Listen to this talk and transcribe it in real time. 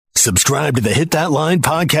Subscribe to the Hit That Line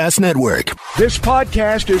Podcast Network. This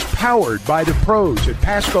podcast is powered by the pros at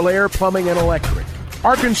Pascal Air Plumbing and Electric.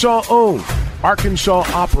 Arkansas owned, Arkansas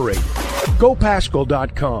operated.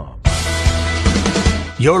 GoPascal.com.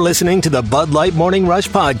 You're listening to the Bud Light Morning Rush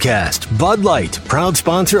Podcast. Bud Light, proud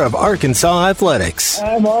sponsor of Arkansas Athletics.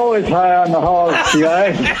 I'm always high on the Hogs,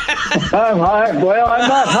 guys. I'm high. Well, I'm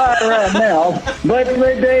not high right now, but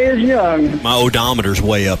the day is young. My odometer's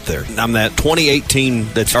way up there. I'm that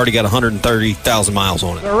 2018 that's already got 130,000 miles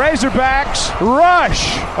on it. The Razorbacks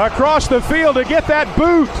rush across the field to get that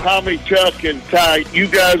boot. Tommy, Chuck, and Ty, you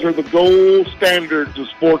guys are the gold standards of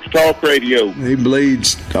sports talk radio. He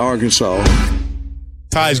bleeds to Arkansas.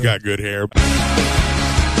 Ty's got good hair.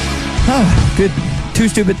 Oh, good Too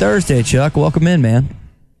Stupid Thursday, Chuck. Welcome in, man.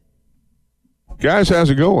 Guys, how's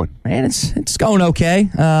it going? Man, it's going okay.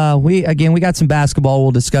 We got some basketball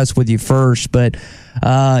we'll discuss with you first, but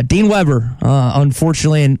Dean Weber,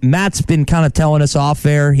 unfortunately, and Matt's been kind of telling us off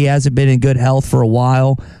air, he hasn't been in good health for a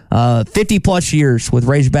while. 50-plus years with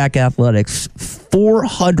Razorback Athletics,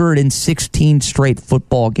 416 straight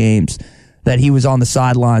football games that he was on the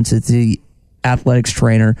sidelines as the athletics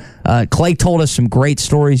trainer. Clay told us some great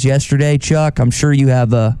stories yesterday, Chuck. I'm sure you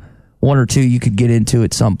have one or two you could get into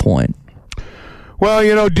at some point. Well,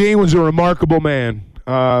 you know, Dean was a remarkable man.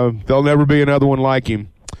 There'll never be another one like him.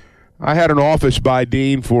 I had an office by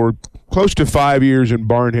Dean for close to 5 years in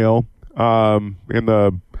Barnhill.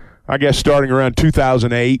 I guess starting around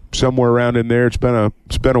 2008, somewhere around in there. It's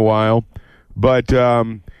been a while, but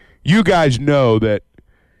you guys know that.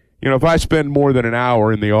 You know, if I spend more than an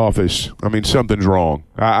hour in the office, I mean, something's wrong.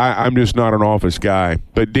 I'm just not an office guy.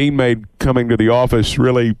 But Dean made coming to the office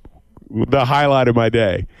really the highlight of my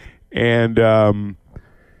day. And, you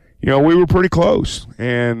know, we were pretty close.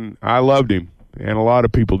 And I loved him. And a lot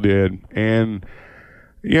of people did. And,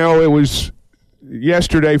 you know, it was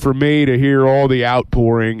yesterday for me to hear all the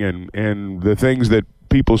outpouring and the things that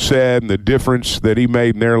people said and the difference that he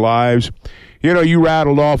made in their lives. You know, you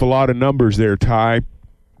rattled off a lot of numbers there, Ty.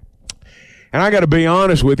 And I got to be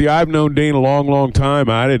honest with you, I've known Dean a long, long time.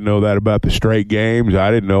 I didn't know that about the straight games.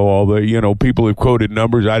 I didn't know all the, you know, people who quoted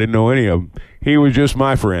numbers. I didn't know any of them. He was just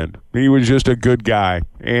my friend. He was just a good guy.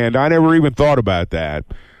 And I never even thought about that.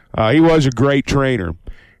 He was a great trainer.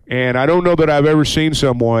 And I don't know that I've ever seen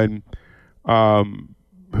someone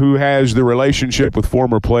who has the relationship with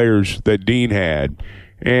former players that Dean had.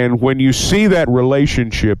 And when you see that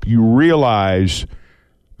relationship, you realize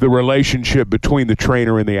the relationship between the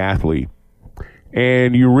trainer and the athlete.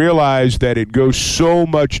 And you realize that it goes so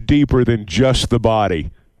much deeper than just the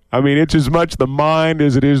body. I mean, it's as much the mind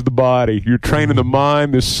as it is the body. You're training the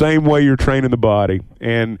mind the same way you're training the body.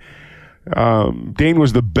 And Dean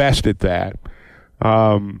was the best at that.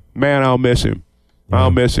 Man, I'll miss him.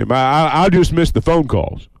 I'll miss him. I'll just miss the phone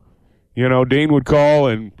calls. You know, Dean would call,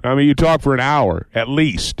 and, I mean, you talk for an hour at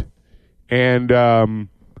least. And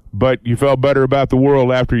but you felt better about the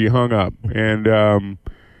world after you hung up. And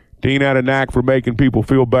Dean had a knack for making people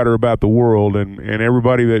feel better about the world, and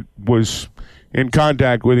everybody that was in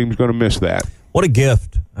contact with him is going to miss that. What a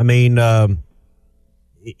gift. I mean,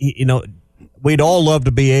 you know, we'd all love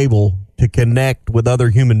to be able to connect with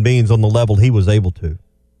other human beings on the level he was able to.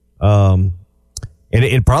 And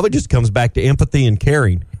it probably just comes back to empathy and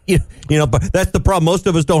caring. You know, but that's the problem. Most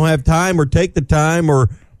of us don't have time or take the time or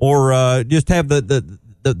just have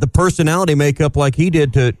the personality makeup like he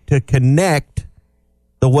did to connect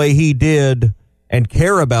the way he did and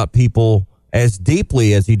care about people as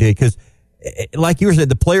deeply as he did. Because, like you said,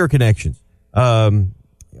 the player connections.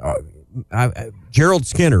 Gerald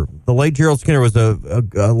Skinner, the late Gerald Skinner, was a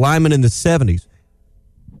lineman in the 70s.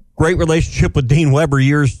 Great relationship with Dean Weber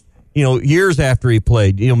years after he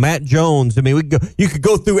played. You know, Matt Jones. I mean, you could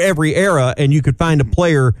go through every era and you could find a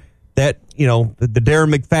player that, you know, the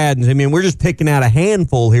Darren McFaddens. I mean, we're just picking out a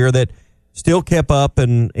handful here that still kept up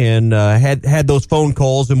and had those phone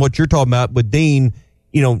calls and what you're talking about with Dean,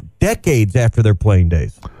 you know, decades after their playing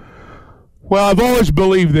days. Well, I've always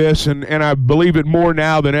believed this, and I believe it more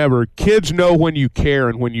now than ever. Kids know when you care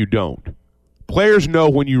and when you don't. Players know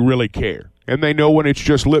when you really care, and they know when it's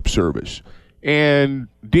just lip service. And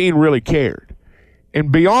Dean really cared. And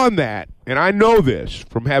beyond that, and I know this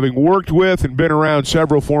from having worked with and been around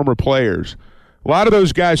several former players, a lot of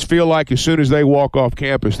those guys feel like as soon as they walk off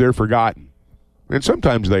campus, they're forgotten. And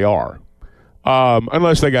sometimes they are,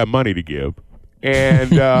 unless they got money to give.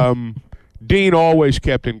 And Dean always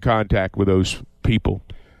kept in contact with those people.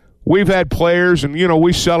 We've had players, and, you know,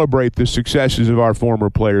 we celebrate the successes of our former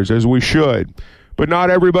players, as we should. But not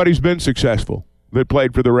everybody's been successful that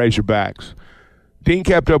played for the Razorbacks. Dean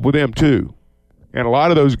kept up with them, too. And a lot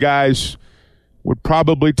of those guys would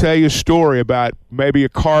probably tell you a story about maybe a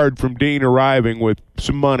card from Dean arriving with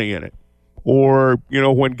some money in it. Or,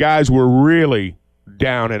 when guys were really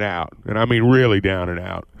down and out, and I mean really down and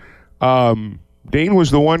out, Dean was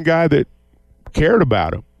the one guy that cared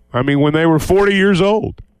about them. I mean, when they were 40 years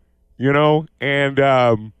old, and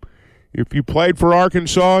if you played for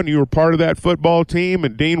Arkansas and you were part of that football team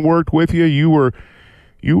and Dean worked with you, you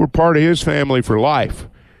were part of his family for life.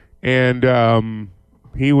 And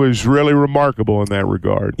he was really remarkable in that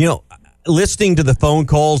regard. Listening to the phone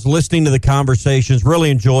calls, listening to the conversations, really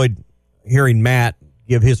enjoyed hearing Matt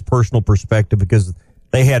give his personal perspective because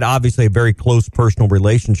they had obviously a very close personal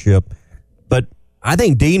relationship. But I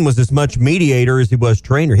think Dean was as much mediator as he was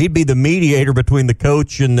trainer. He'd be the mediator between the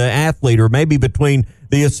coach and the athlete, or maybe between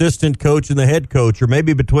the assistant coach and the head coach, or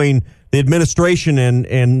maybe between the administration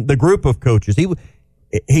and the group of coaches. He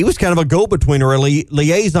was kind of a go-between or a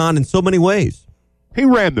liaison in so many ways. He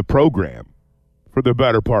ran the program for the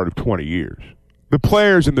better part of 20 years. The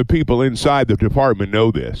players and the people inside the department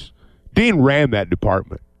know this. Dean ran that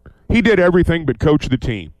department. He did everything but coach the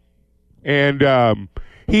team. And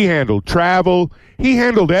he handled travel. He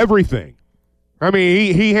handled everything. I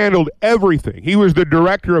mean, he handled everything. He was the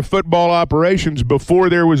director of football operations before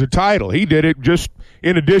there was a title. He did it just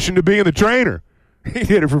in addition to being the trainer. He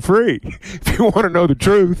did it for free, if you want to know the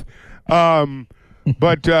truth.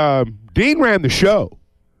 But Dean ran the show.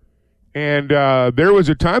 And there was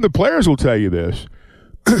a time, the players will tell you this,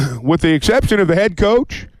 with the exception of the head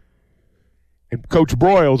coach, and Coach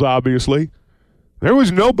Broyles, obviously, there was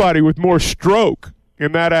nobody with more stroke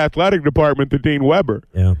in that athletic department than Dean Weber.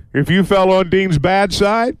 Yeah. If you fell on Dean's bad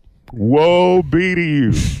side, woe be to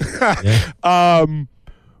you.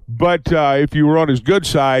 But if you were on his good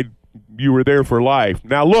side, you were there for life.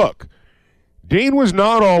 Now, look, Dean was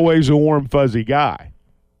not always a warm, fuzzy guy.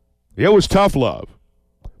 It was tough love.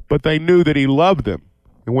 But they knew that he loved them.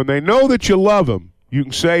 And when they know that you love them, you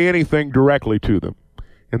can say anything directly to them.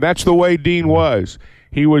 And that's the way Dean was.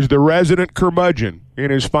 He was the resident curmudgeon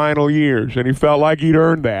in his final years, and he felt like he'd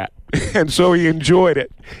earned that. And so he enjoyed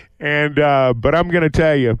it. And but I'm going to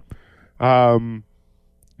tell you,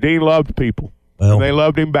 Dean loved people. Well, and they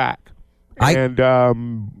loved him back. And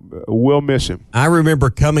we'll miss him. I remember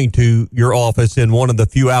coming to your office in one of the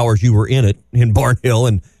few hours you were in it in Barnhill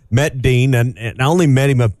and met Dean, and I only met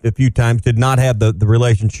him a few times, did not have the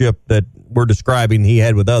relationship that we're describing he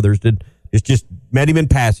had with others. It's just met him in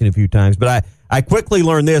passing a few times. But I quickly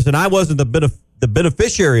learned this, and I wasn't the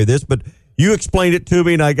beneficiary of this, but you explained it to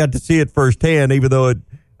me, and I got to see it firsthand, even though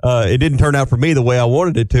it didn't turn out for me the way I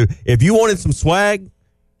wanted it to. If you wanted some swag, if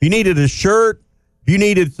you needed a shirt, if you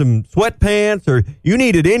needed some sweatpants, or you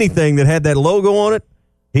needed anything that had that logo on it,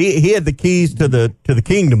 he had the keys to the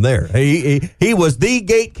kingdom there. He was the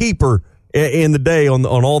gatekeeper in the day on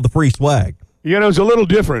all the free swag. It was a little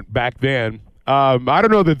different back then. I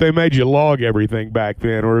don't know that they made you log everything back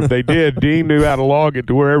then, or if they did, Dean knew how to log it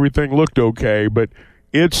to where everything looked okay. But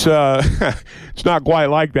it's it's not quite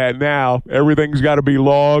like that now. Everything's got to be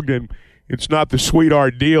logged, and it's not the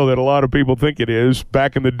sweetheart deal that a lot of people think it is.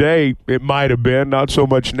 Back in the day, it might have been, not so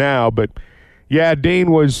much now. But yeah,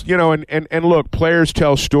 Dean was, and look, players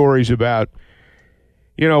tell stories about,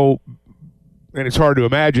 and it's hard to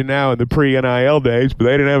imagine now in the pre-NIL days, but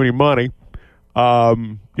they didn't have any money.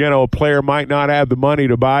 A player might not have the money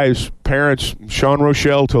to buy his parents. Sean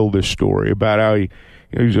Rochelle told this story about how he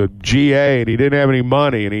was a GA and he didn't have any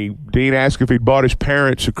money, and Dean asked if he'd bought his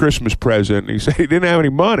parents a Christmas present, and he said he didn't have any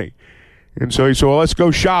money. And so he said, well, let's go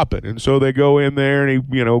shopping. And so they go in there and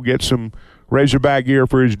he, gets some Razorback gear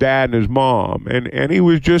for his dad and his mom. And he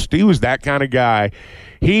was that kind of guy.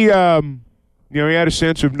 He, he had a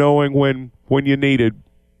sense of knowing when you needed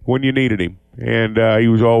him. And he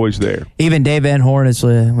was always there. Even Dave Van Horn, as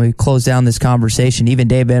we close down this conversation, even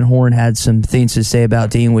Dave Van Horn had some things to say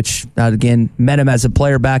about Dean, which, again, met him as a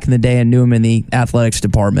player back in the day and knew him in the athletics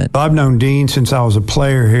department. I've known Dean since I was a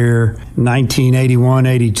player here, 1981,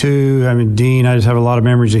 82. I mean, Dean, I just have a lot of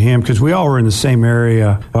memories of him because we all were in the same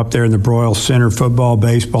area up there in the Broyles Center, football,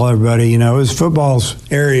 baseball, everybody. It was football's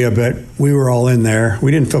area, but we were all in there.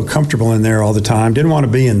 We didn't feel comfortable in there all the time, didn't want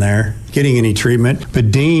to be in there getting any treatment.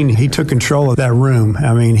 But Dean, he took control of that room.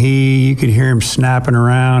 I mean, you could hear him snapping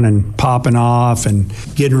around and popping off and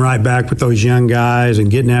getting right back with those young guys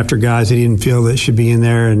and getting after guys that he didn't feel that should be in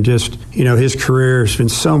there, and just his career has been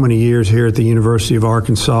so many years here at the University of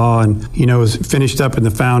Arkansas, and was finished up in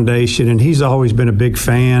the foundation, and he's always been a big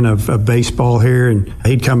fan of baseball here, and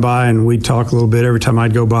he'd come by and we'd talk a little bit. Every time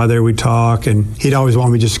I'd go by there, we'd talk, and he'd always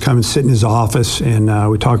want me just to come and sit in his office, and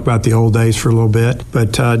we'd talk about the old days for a little bit.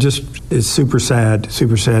 But it's super sad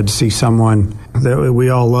to see someone that we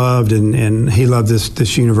all loved, and he loved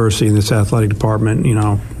this university and this athletic department,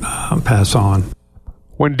 pass on.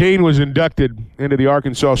 When Dean was inducted into the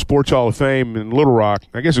Arkansas Sports Hall of Fame in Little Rock,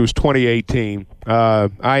 I guess it was 2018, I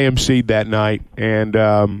emceed that night, and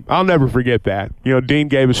I'll never forget that. Dean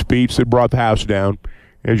gave a speech that brought the house down,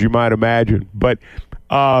 as you might imagine. But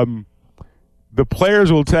the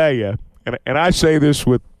players will tell you, and I say this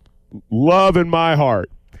with love in my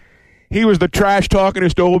heart, he was the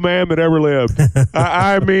trash-talkingest old man that ever lived.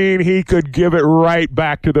 I mean, he could give it right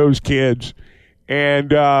back to those kids.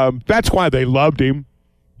 And that's why they loved him.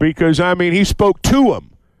 Because, he spoke to them.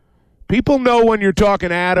 People know when you're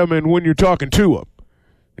talking at them and when you're talking to them.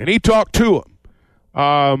 And he talked to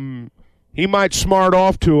them. He might smart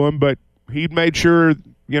off to them, but he made sure,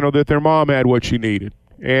 that their mom had what she needed.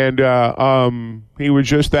 And he was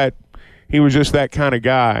just that kind of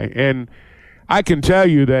guy. And I can tell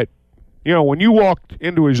you that, when you walked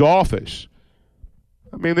into his office,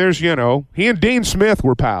 there's, he and Dean Smith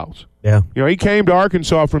were pals. Yeah. He came to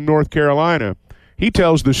Arkansas from North Carolina. He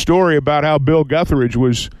tells the story about how Bill Guthridge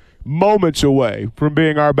was moments away from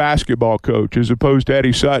being our basketball coach as opposed to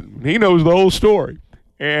Eddie Sutton. He knows the whole story.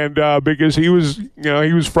 And because he was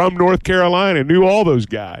from North Carolina, knew all those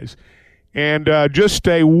guys. And just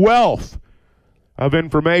a wealth of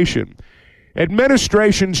information.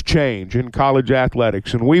 Administrations change in college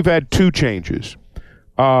athletics, and we've had two changes.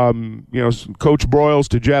 Coach Broyles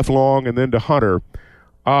to Jeff Long and then to Hunter.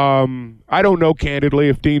 I don't know, candidly,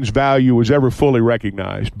 if Dean's value was ever fully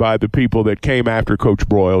recognized by the people that came after Coach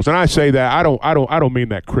Broyles. And I say that I don't mean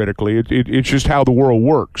that critically. It's just how the world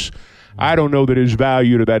works. I don't know that his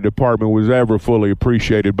value to that department was ever fully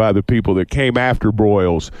appreciated by the people that came after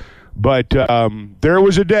Broyles. But there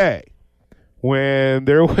was a day when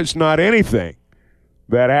there was not anything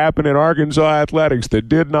that happened in Arkansas athletics that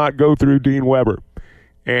did not go through Dean Weber.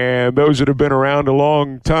 And those that have been around a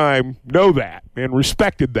long time know that and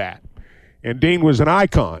respected that. And Dean was an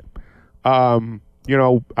icon. I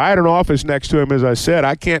had an office next to him, as I said.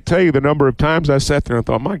 I can't tell you the number of times I sat there and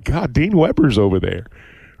thought, my God, Dean Weber's over there.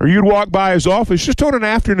 Or you'd walk by his office just on an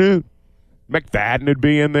afternoon. McFadden would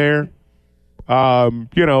be in there.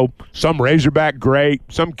 Some Razorback great,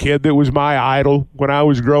 some kid that was my idol when I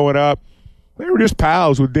was growing up. They were just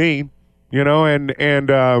pals with Dean,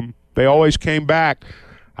 and they always came back.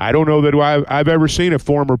 I don't know that I've ever seen a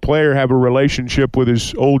former player have a relationship with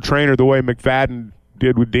his old trainer the way McFadden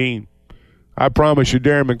did with Dean. I promise you,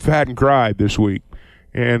 Darren McFadden cried this week,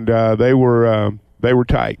 and they were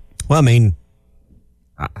tight. Well,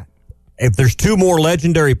 if there's two more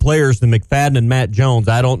legendary players than McFadden and Matt Jones,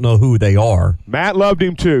 I don't know who they are. Matt loved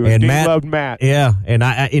him too, and Dean loved Matt. Yeah, and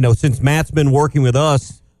I since Matt's been working with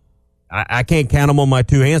us, I can't count them on my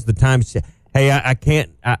two hands. The times. Hey, I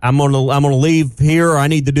can't. I'm gonna leave here. Or I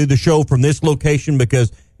need to do the show from this location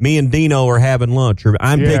because me and Dino are having lunch, or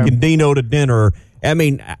I'm taking Dino to dinner. A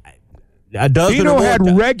dozen. Dino had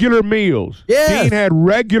regular meals. Yes. Dean had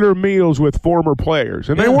regular meals with former players,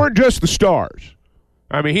 and they weren't just the stars.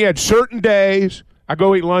 He had certain days. I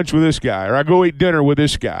go eat lunch with this guy, or I go eat dinner with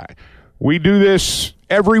this guy. We do this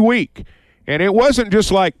every week, and it wasn't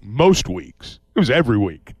just like most weeks. It was every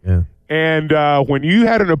week. Yeah. And when you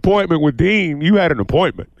had an appointment with Dean, you had an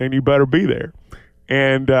appointment, and you better be there.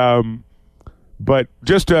 And but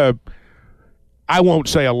just I won't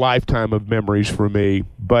say a lifetime of memories for me,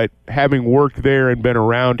 but having worked there and been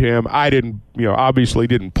around him, I didn't, obviously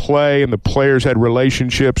didn't play, and the players had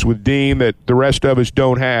relationships with Dean that the rest of us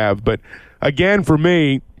don't have. But again, for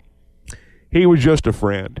me, he was just a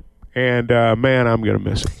friend. And man, I'm going to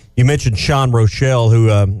miss him. You mentioned Sean Rochelle,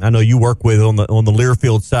 who I know you work with on the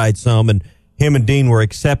Learfield side some, and him and Dean were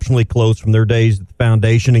exceptionally close from their days at the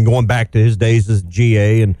foundation and going back to his days as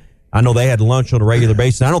GA. And I know they had lunch on a regular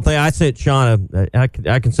basis. I don't think I sent Sean I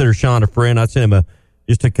consider Sean a friend. I sent him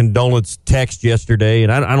just a condolence text yesterday,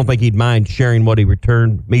 and I don't think he'd mind sharing what he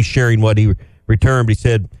returned. Me sharing what he returned. But he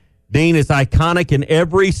said, "Dean is iconic in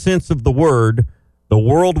every sense of the word. The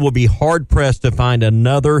world will be hard-pressed to find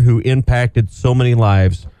another who impacted so many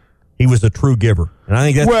lives. He was a true giver." And I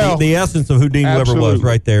think that's the essence of who Dean Weber was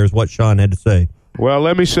right there, is what Sean had to say. Well,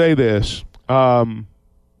 let me say this.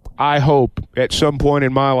 I hope at some point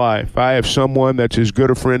in my life I have someone that's as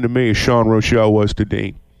good a friend to me as Sean Rochelle was to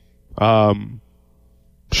Dean.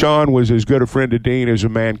 Sean was as good a friend to Dean as a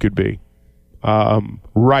man could be.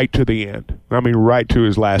 right to the end. I mean, right to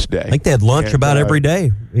his last day. I think they had lunch about every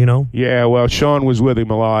day, you know. Yeah, well, Sean was with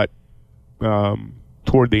him a lot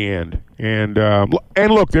toward the end. And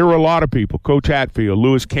look, there were a lot of people. Coach Hatfield,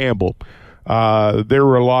 Lewis Campbell. There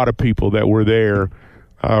were a lot of people that were there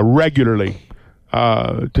regularly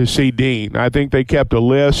to see Dean. I think they kept a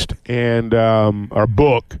list and a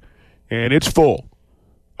book, and it's full.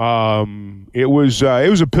 It was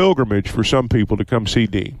a pilgrimage for some people to come see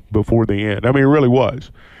Dean before the end. I mean, it really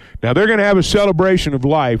was. Now, they're going to have a celebration of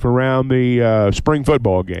life around the spring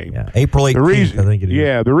football game. Yeah, April 18th, I think it is.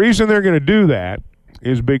 Yeah, the reason they're going to do that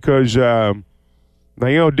is because, now,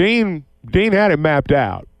 you know, Dean had it mapped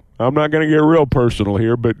out. I'm not going to get real personal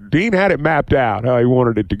here, but Dean had it mapped out how he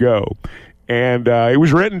wanted it to go. And it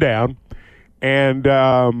was written down. And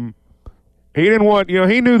he didn't want, you know,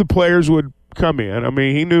 he knew the players would come in. I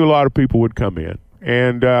mean, he knew a lot of people would come in.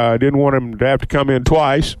 And didn't want them to have to come in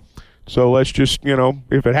twice. So let's just, you know,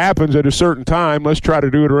 if it happens at a certain time, let's try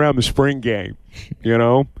to do it around the spring game, you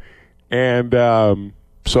know. And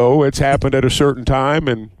so it's happened at a certain time.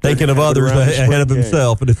 And thinking of others ahead of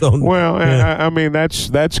himself and his own. Well, yeah. I mean, that's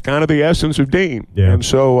kind of the essence of Dean. Yeah. And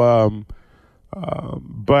so,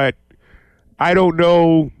 but I don't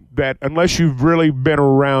know that unless you've really been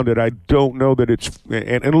around it, I don't know that it's –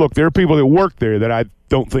 and look, there are people that work there that I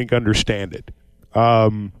don't think understand it.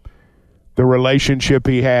 The relationship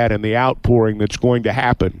he had and the outpouring that's going to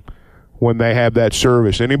happen when they have that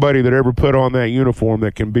service. Anybody that ever put on that uniform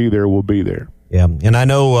that can be there will be there. Yeah, and I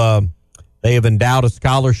know they have endowed a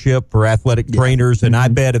scholarship for athletic trainers, and I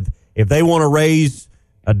bet if they want to raise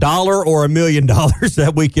 $1 or $1 million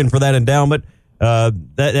that weekend for that endowment,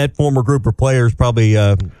 that former group of players probably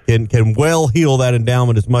can well heal that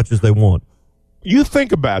endowment as much as they want. You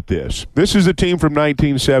think about this. This is a team from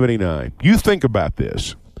 1979. You think about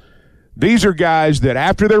this. These are guys that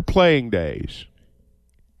after their playing days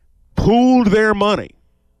pooled their money.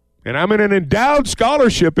 And I mean, an endowed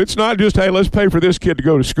scholarship, it's not just, hey, let's pay for this kid to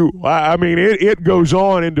go to school. I mean, it goes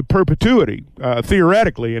on into perpetuity,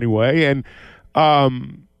 theoretically anyway. And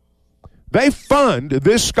they fund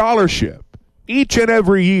this scholarship each and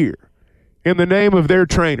every year in the name of their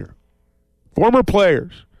trainer. Former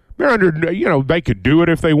players. They're under, you know, they could do it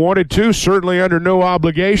if they wanted to, certainly under no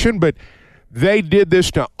obligation, but they did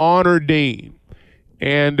this to honor Dean.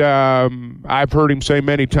 And I've heard him say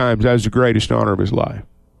many times that was the greatest honor of his life.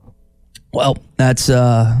 Well, that's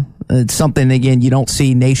it's something, again, you don't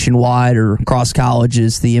see nationwide or across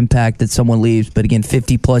colleges, the impact that someone leaves. But, again,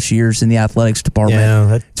 50-plus years in the athletics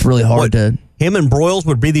department, it's really hard to – him and Broyles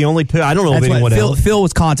would be the only two. I don't know of anyone else. Phil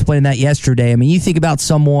was contemplating that yesterday. I mean, you think about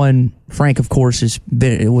someone, Frank, of course,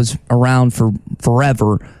 was around for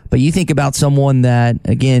forever. But you think about someone that,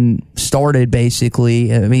 again, started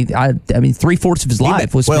basically, I mean, 3/4 of his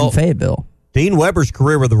life was in Fayetteville. Dean Weber's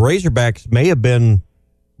career with the Razorbacks may have been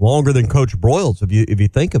longer than Coach Broyles, if you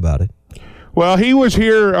think about it. Well, he was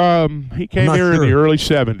here. He came here in the early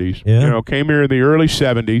 70s. Yeah. You know, came here in the early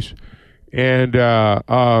 70s, and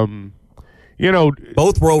you know,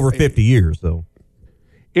 both were over 50 years, though.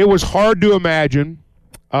 It was hard to imagine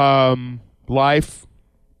life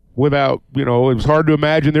without, you know, it was hard to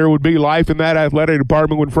imagine there would be life in that athletic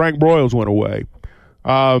department when Frank Broyles went away.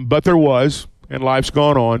 But there was, and life's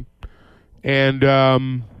gone on.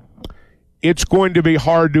 And it's going to be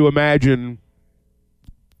hard to imagine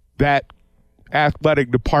that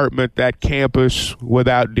athletic department, that campus,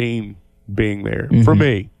 without Dean being there, for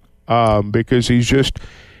me. Because he's just,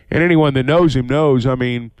 and anyone that knows him knows, I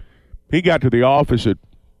mean, he got to the office at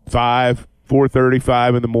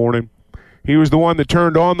 4:35 in the morning. He was the one that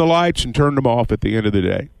turned on the lights and turned them off at the end of the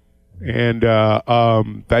day. And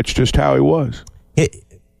that's just how he was.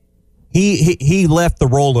 He left the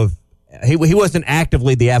role of he wasn't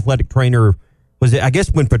actively the athletic trainer. Was it? I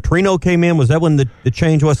guess when Petrino came in, was that when the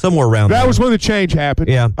change was? Somewhere around that there. was when the change happened.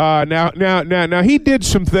 Yeah. Now he did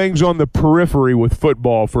some things on the periphery with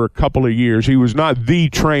football for a couple of years. He was not the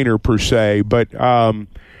trainer per se, but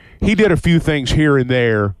he did a few things here and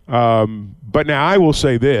there. But now I will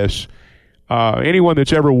say this. Anyone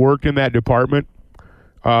that's ever worked in that department,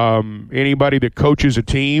 anybody that coaches a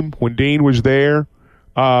team, when Dean was there,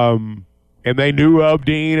 and they knew of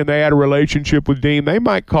Dean and they had a relationship with Dean, they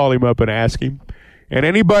might call him up and ask him. And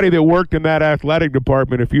anybody that worked in that athletic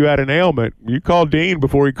department, if you had an ailment, you called Dean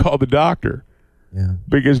before you called the doctor. Yeah.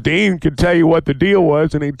 Because Dean could tell you what the deal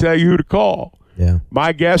was and he'd tell you who to call. Yeah.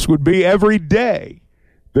 My guess would be every day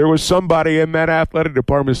there was somebody in that athletic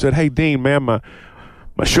department that said, hey, Dean, man, my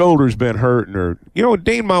shoulder's been hurting, or, you know,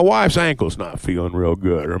 Dean, my wife's ankle's not feeling real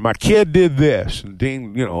good, or my kid did this, and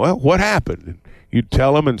Dean, you know, well, what happened? And, you'd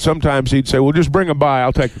tell him, and sometimes he'd say, well, just bring him by.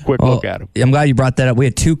 I'll take a quick look at him. I'm glad you brought that up. We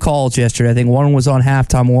had 2 calls yesterday. I think one was on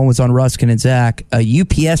halftime, one was on Ruskin and Zach. A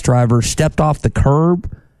UPS driver stepped off the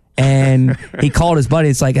curb, and he called his buddy.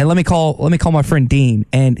 It's like, hey, let me call my friend Dean.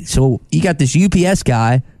 And so you got this UPS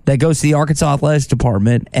guy that goes to the Arkansas Athletics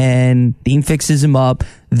Department, and Dean fixes him up.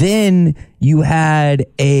 Then you had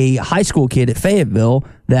a high school kid at Fayetteville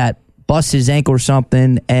that busts his ankle or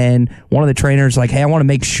something, and one of the trainers like, hey, I want to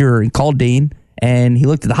make sure. He called Dean, and he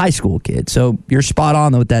looked at the high school kid. So you're spot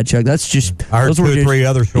on with that, Chuck. That's just I heard 2 or 3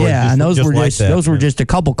 other stories. Yeah, and those were like just a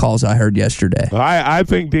couple calls I heard yesterday. I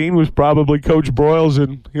think Dean was probably Coach Broyles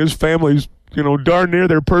and his family's, darn near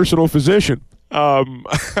their personal physician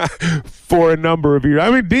for a number of years. I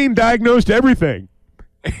mean, Dean diagnosed everything,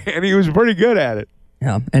 and he was pretty good at it.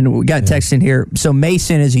 Yeah, and we got text in here. So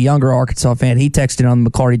Mason is a younger Arkansas fan. He texted on the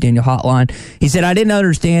McCarty Daniel hotline. He said, I didn't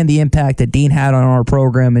understand the impact that Dean had on our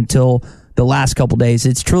program until the last couple days.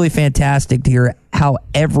 It's truly fantastic to hear how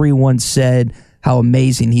everyone said how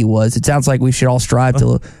amazing he was. It sounds like we should all strive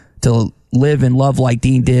to live and love like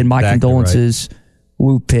Dean did. My condolences, right.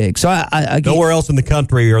 Woo Pig. So I nowhere else in the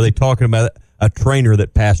country are they talking about a trainer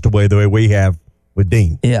that passed away the way we have with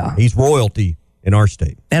Dean. Yeah, he's royalty in our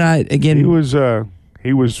state. And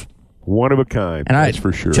he was one of a kind. And that's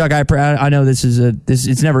for sure. Chuck, I know this is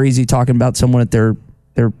it's never easy talking about someone at their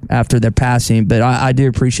after their passing, but I do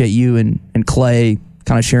appreciate you and Clay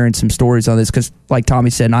kind of sharing some stories on this, because like Tommy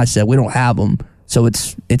said and I said, we don't have them, so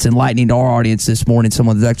it's enlightening to our audience this morning.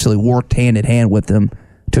 Someone that's actually worked hand in hand with them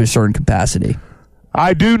to a certain capacity.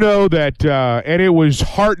 I do know that, and it was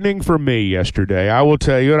heartening for me yesterday. I will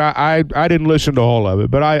tell you, and I didn't listen to all of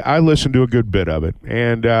it, but I listened to a good bit of it,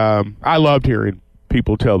 and I loved hearing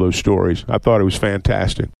people tell those stories. I thought it was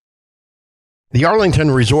fantastic. The Arlington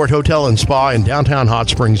Resort Hotel and Spa in downtown Hot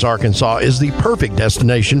Springs, Arkansas is the perfect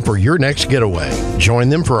destination for your next getaway. Join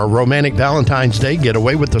them for a romantic Valentine's Day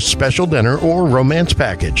getaway with a special dinner or romance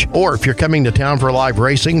package. Or if you're coming to town for live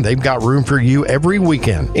racing, they've got room for you every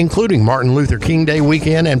weekend, including Martin Luther King Day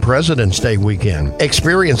weekend and President's Day weekend.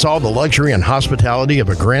 Experience all the luxury and hospitality of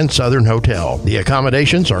a Grand Southern hotel. The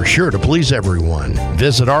accommodations are sure to please everyone.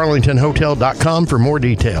 Visit arlingtonhotel.com for more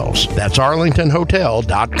details. That's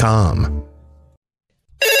arlingtonhotel.com.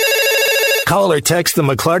 Call or text the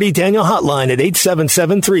McClarty Daniel hotline at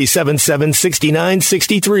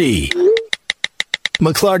 877-377-6963.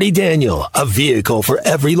 McClarty Daniel, a vehicle for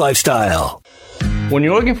every lifestyle. When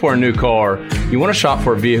you're looking for a new car, you want to shop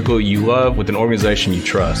for a vehicle you love with an organization you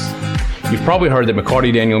trust. You've probably heard that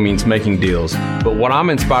McClarty Daniel means making deals, but what I'm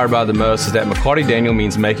inspired by the most is that McClarty Daniel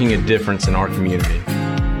means making a difference in our community.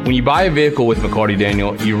 When you buy a vehicle with McClarty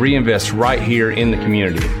Daniel, you reinvest right here in the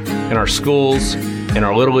community, in our schools, in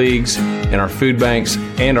our little leagues, in our food banks,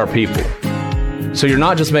 and our people. So you're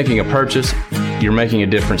not just making a purchase, you're making a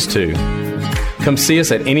difference too. Come see us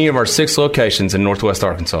at any of our 6 locations in Northwest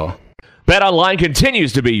Arkansas. BetOnline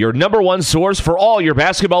continues to be your number one source for all your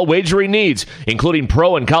basketball wagering needs, including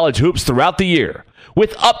pro and college hoops throughout the year.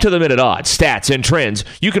 With up-to-the-minute odds, stats, and trends,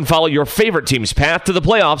 you can follow your favorite team's path to the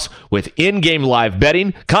playoffs with in-game live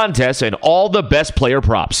betting, contests, and all the best player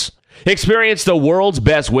props. Experience the world's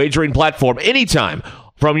best wagering platform anytime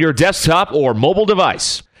from your desktop or mobile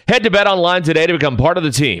device. Head to BetOnline today to become part of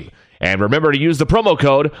the team. And remember to use the promo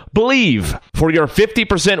code BELIEVE for your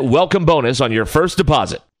 50% welcome bonus on your first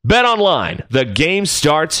deposit. BetOnline, the game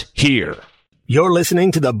starts here. You're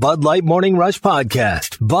listening to the Bud Light Morning Rush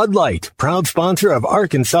Podcast. Bud Light, proud sponsor of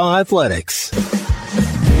Arkansas Athletics.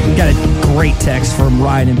 We got a great text from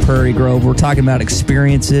Ryan in Prairie Grove. We're talking about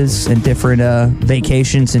experiences and different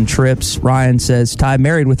vacations and trips. Ryan says, Ty,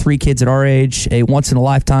 married with 3 kids at our age, a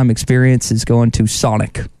once-in-a-lifetime experience is going to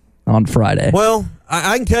Sonic on Friday. Well,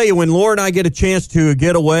 I can tell you, when Laura and I get a chance to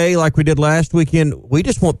get away like we did last weekend, we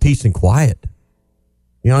just want peace and quiet.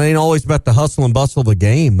 You know, it ain't always about the hustle and bustle of the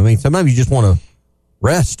game. I mean, sometimes you just want to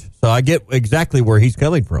rest. So I get exactly where he's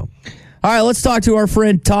coming from. All right, let's talk to our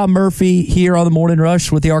friend Tom Murphy here on the Morning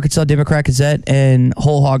Rush with the Arkansas Democrat-Gazette and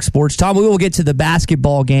Whole Hog Sports. Tom, we will get to the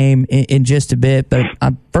basketball game in just a bit, but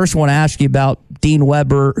I first want to ask you about Dean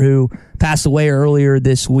Weber, who passed away earlier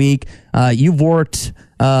this week. You've worked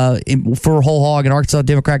for Whole Hog and Arkansas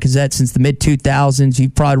Democrat-Gazette since the mid-2000s.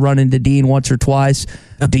 You've probably run into Dean once or twice.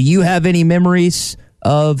 Do you have any memories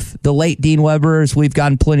of the late Dean Weber, as we've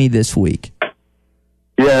gotten plenty this week?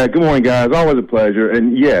 Yeah, good morning, guys. Always a pleasure.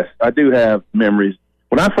 And, yes, I do have memories.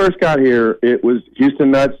 When I first got here, it was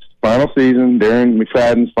Houston Nutt's final season, Darren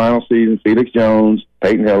McFadden's final season, Felix Jones,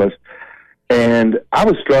 Peyton Hillis. And I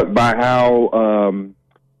was struck by how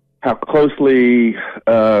closely,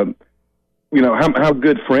 how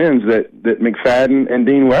good friends that McFadden and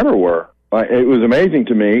Dean Weber were. It was amazing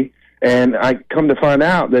to me. And I come to find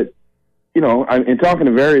out that, in talking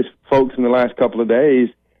to various folks in the last couple of days,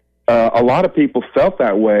 a lot of people felt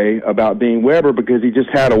that way about Dean Weber because he just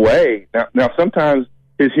had a way. Now sometimes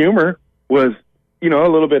his humor was, a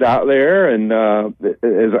little bit out there. And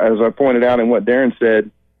as I pointed out in what Darren said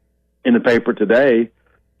in the paper today,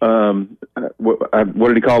 what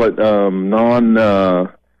did he call it?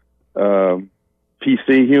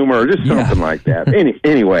 PC humor or just something like that.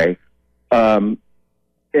 Anyway, I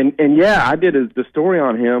did the story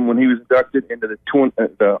on him when he was inducted into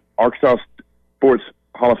the Arkansas Sports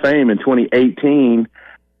Hall of Fame in 2018,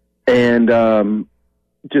 and I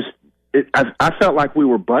felt like we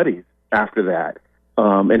were buddies after that.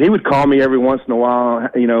 And he would call me every once in a while,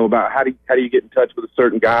 about how do you get in touch with a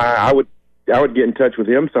certain guy. I would get in touch with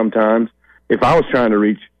him sometimes if I was trying to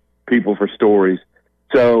reach people for stories.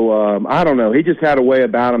 So I don't know. He just had a way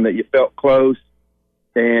about him that you felt close.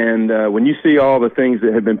 And when you see all the things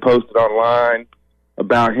that have been posted online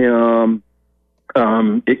about him,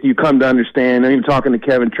 you come to understand. I'm even talking to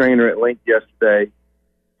Kevin Trainer at length yesterday.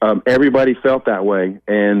 Everybody felt that way,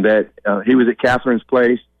 and that he was at Catherine's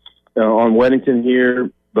place on Weddington here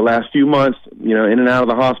the last few months, in and out of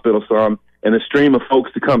the hospital. So and the stream of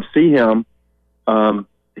folks to come see him,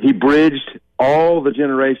 he bridged all the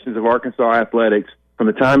generations of Arkansas athletics from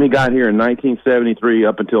the time he got here in 1973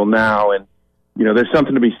 up until now. And, there's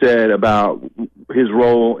something to be said about his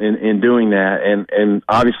role in doing that. And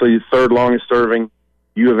obviously the third longest serving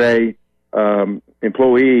U of A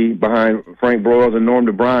employee behind Frank Broyles and Norm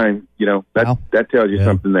DeBrine. That tells you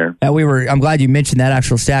something there. I'm glad you mentioned that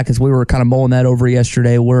actual stat because we were kind of mulling that over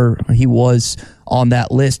yesterday where he was on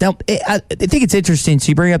that list. Now, I think it's interesting. So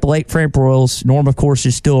you bring up the late Frank Broyles. Norm, of course,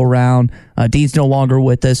 is still around. Dean's no longer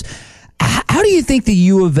with us. How do you think the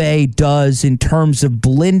U of A does in terms of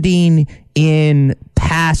blending in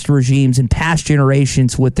past regimes and past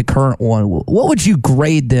generations with the current one? What would you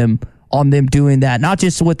grade them on them doing that, not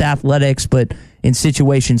just with athletics, but in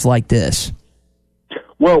situations like this?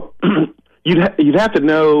 Well, you'd have to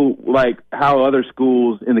know, how other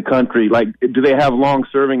schools in the country, do they have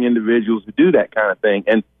long-serving individuals who do that kind of thing?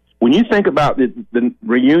 And when you think about the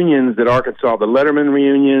reunions that Arkansas, the Letterman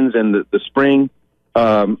reunions and the spring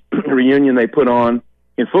reunion they put on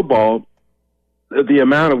in football, the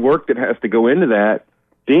amount of work that has to go into that,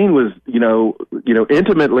 Dean was,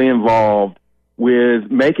 intimately involved with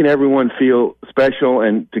making everyone feel special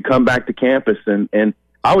and to come back to campus. And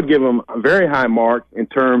I would give him a very high mark in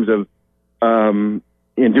terms of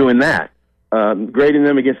in doing that. Grading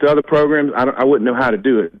them against other programs, I wouldn't know how to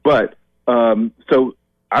do it. But so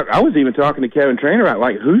I was even talking to Kevin Trainer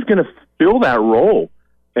about, who's going to fill that role?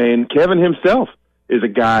 And Kevin himself is a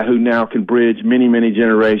guy who now can bridge many, many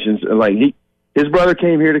generations. His brother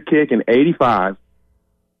came here to kick in '85,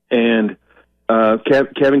 and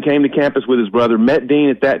Kevin came to campus with his brother, met Dean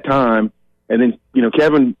at that time, and then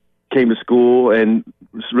Kevin came to school and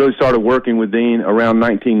really started working with Dean around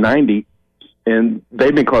 1990, and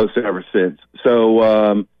they've been close ever since.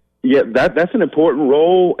 So that's an important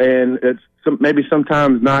role, and it's maybe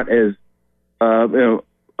sometimes not as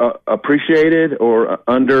appreciated or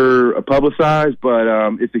under publicized, but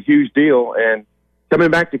it's a huge deal. And coming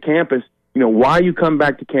back to campus, why you come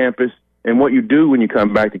back to campus and what you do when you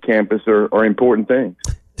come back to campus are important things.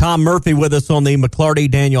 Tom Murphy with us on the McClarty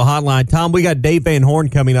Daniel Hotline. Tom, we got Dave Van Horn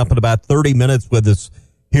coming up in about 30 minutes with us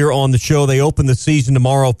here on the show. They open the season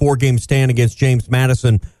tomorrow, 4-game stand against James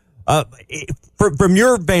Madison. From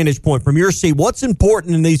your vantage point, from your seat, what's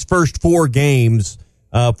important in these first 4 games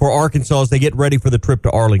for Arkansas as they get ready for the trip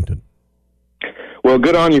to Arlington? Well,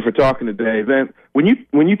 good on you for talking to Dave. And when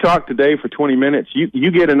you talk to Dave for 20 minutes,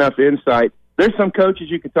 you get enough insight. There's some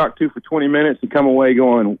coaches you can talk to for 20 minutes and come away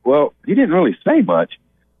going, well, he didn't really say much.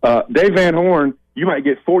 Dave Van Horn, you might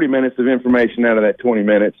get 40 minutes of information out of that 20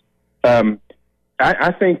 minutes.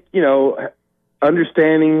 I think,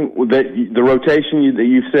 understanding that the rotation that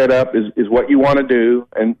you've set up is what you want to do,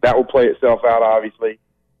 and that will play itself out, obviously.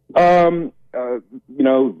 The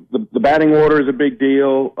batting order is a big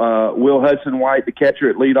deal. Will Hudson White, the catcher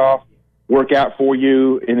at leadoff, work out for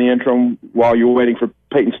you in the interim while you're waiting for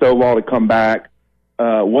Peyton Stovall to come back?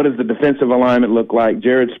 What does the defensive alignment look like?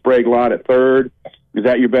 Jared Sprague-Lott at third. Is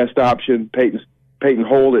that your best option? Peyton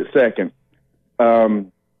Hold at second.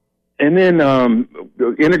 And then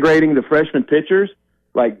integrating the freshman pitchers,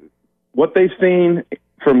 like what they've seen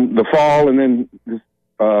from the fall and then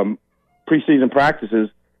preseason practices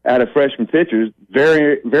out of freshman pitchers,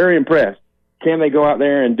 very, very impressed. Can they go out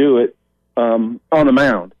there and do it on the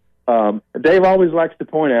mound? Dave always likes to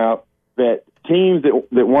point out that teams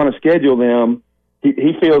that want to schedule them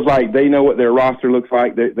he feels like they know what their roster looks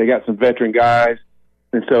like. They got some veteran guys.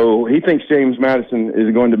 And so he thinks James Madison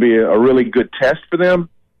is going to be a really good test for them.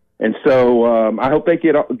 And so I hope they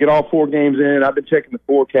get all 4 games in. I've been checking the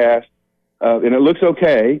forecast, and it looks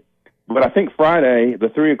okay. But I think Friday, the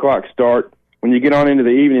 3 o'clock start, when you get on into the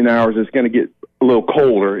evening hours, it's going to get a little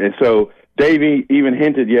colder. And so Davey even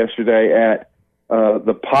hinted yesterday at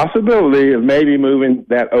the possibility of maybe moving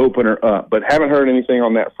that opener up. But haven't heard anything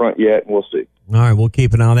on that front yet, and we'll see. All right, we'll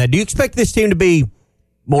keep an eye on that. Do you expect this team to be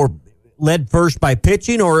more led first by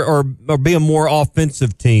pitching or be a more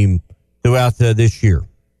offensive team throughout this year?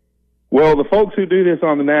 Well, the folks who do this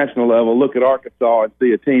on the national level look at Arkansas and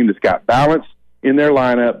see a team that's got balance in their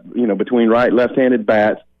lineup, between right, left-handed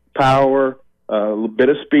bats, power, a bit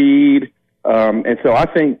of speed. And so I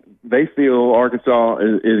think they feel Arkansas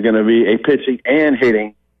is going to be a pitching and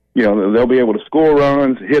hitting. They'll be able to score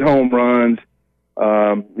runs, hit home runs,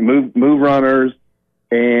 move runners,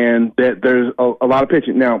 and that there's a lot of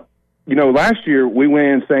pitching. Now, last year we went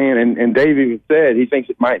in saying, and Dave even said he thinks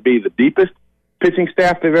it might be the deepest pitching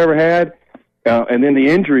staff they've ever had, and then the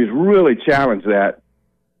injuries really challenged that.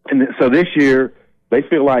 And so this year they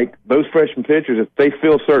feel like those freshman pitchers, if they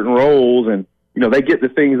fill certain roles and they get the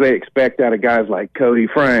things they expect out of guys like Cody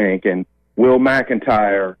Frank and Will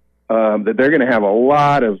McIntyre, that they're going to have a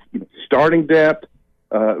lot of starting depth,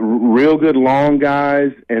 real good long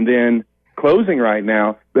guys, and then closing right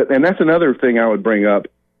now. And that's another thing I would bring up.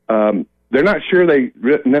 They're not sure they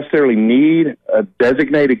necessarily need a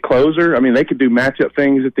designated closer. I mean, they could do matchup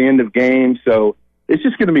things at the end of games. So it's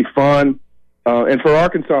just going to be fun. And for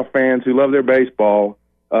Arkansas fans who love their baseball,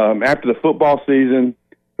 after the football season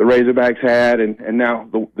the Razorbacks had and now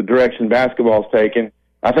the direction basketball's taken,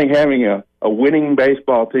 I think having a winning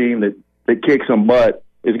baseball team that kicks some butt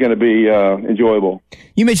is going to be enjoyable.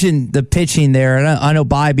 You mentioned the pitching there, and I know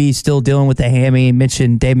Bybee's still dealing with the hammy.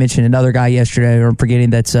 Dave mentioned another guy yesterday, or I'm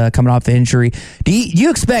forgetting, that's coming off injury. Do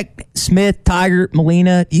you expect Smith, Tiger,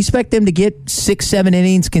 Molina, do you expect them to get 6-7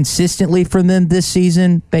 innings consistently from them this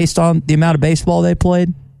season based on the amount of baseball they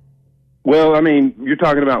played? Well, I mean, you're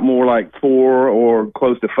talking about more like 4 or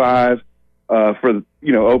close to 5 for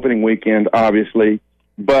opening weekend, obviously.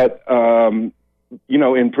 But in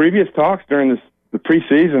previous talks during the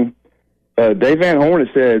preseason, Dave Van Horn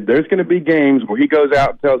has said there's going to be games where he goes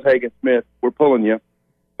out and tells Hagen Smith, "We're pulling you,"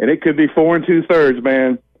 and it could be 4 2/3,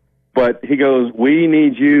 man. But he goes, "We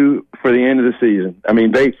need you for the end of the season." I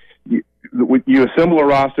mean, you assemble a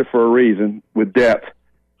roster for a reason with depth,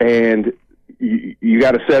 and you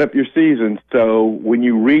got to set up your season. So when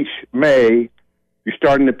you reach May, you're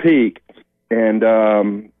starting to peak, and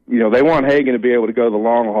they want Hagen to be able to go the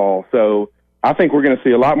long haul. So I think we're going to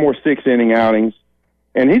see a lot more 6-inning outings.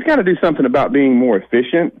 And he's got to do something about being more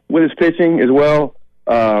efficient with his pitching as well.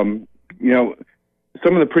 Some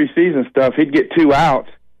of the preseason stuff, he'd get 2 outs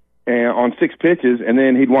on 6 pitches, and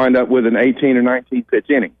then he'd wind up with an 18 or 19 pitch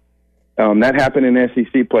inning. That happened in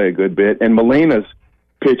SEC play a good bit. And Molina's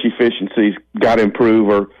pitch efficiency's got to improve,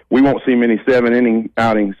 or we won't see many 7-inning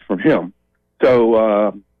outings from him.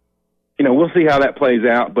 So, we'll see how that plays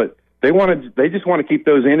out. But they just want to keep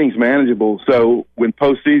those innings manageable. So when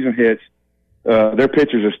postseason hits, their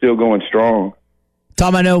pitchers are still going strong.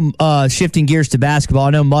 Tom, I know, shifting gears to basketball, I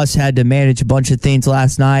know Muss had to manage a bunch of things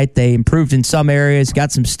last night. They improved in some areas,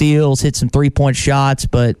 got some steals, hit some 3-point shots,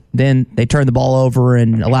 but then they turned the ball over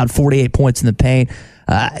and allowed 48 points in the paint.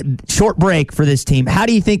 Short break for this team. How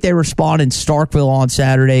do you think they respond in Starkville on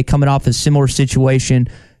Saturday, coming off a similar situation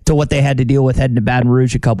to what they had to deal with heading to Baton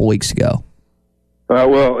Rouge a couple weeks ago?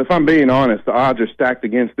 Well, if I'm being honest, the odds are stacked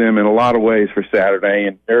against them in a lot of ways for Saturday,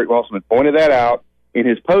 and Eric Wilson pointed that out in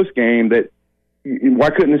his post game, that why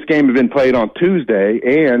couldn't this game have been played on Tuesday?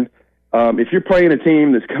 And if you're playing a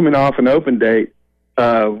team that's coming off an open date,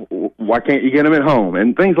 why can't you get them at home?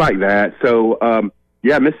 And things like that. So,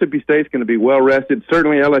 Mississippi State's going to be well rested.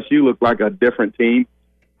 Certainly LSU looked like a different team.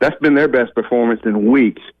 That's been their best performance in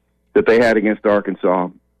weeks that they had against Arkansas.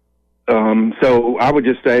 So I would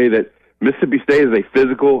just say that Mississippi State is a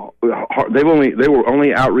physical. They were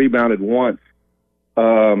only out rebounded once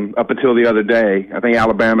up until the other day. I think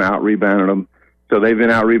Alabama out rebounded them, so they've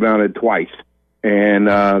been out rebounded twice, and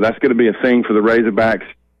that's going to be a thing for the Razorbacks,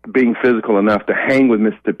 being physical enough to hang with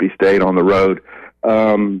Mississippi State on the road.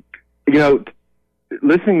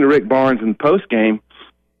 Listening to Rick Barnes in the post game,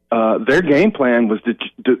 their game plan was to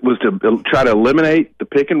try to eliminate the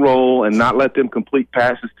pick and roll and not let them complete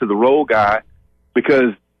passes to the roll guy,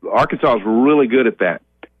 because Arkansas is really good at that.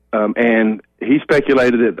 And he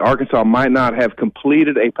speculated that Arkansas might not have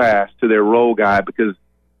completed a pass to their roll guy because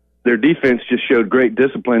their defense just showed great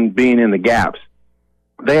discipline being in the gaps.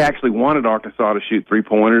 they actually wanted Arkansas to shoot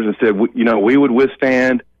three-pointers and said, we would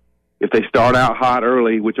withstand if they start out hot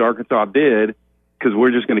early, which Arkansas did, because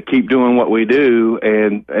we're just going to keep doing what we do.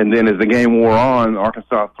 And then as the game wore on,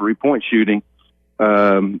 Arkansas three-point shooting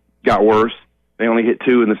got worse. They only hit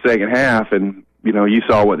 2 in the second half, and, you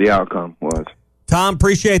saw what the outcome was. Tom,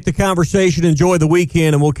 appreciate the conversation. Enjoy the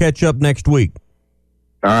weekend, and we'll catch up next week.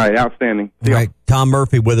 All right, outstanding. All right, Tom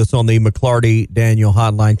Murphy with us on the McLarty-Daniel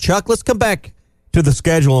hotline. Chuck, let's come back to the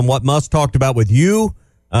schedule and what Musk talked about with you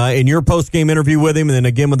in your post-game interview with him, and then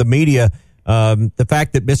again with the media. The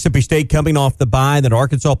fact that Mississippi State coming off the bye, that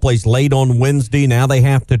Arkansas plays late on Wednesday, now they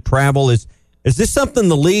have to travel. Is this something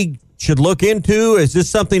the league should look into? Is this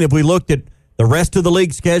something, if we looked at the rest of the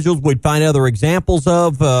league schedules, we'd find other examples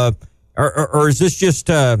of? Or is this just,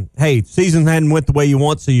 hey, season hadn't went the way you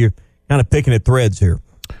want, so you're kind of picking at threads here?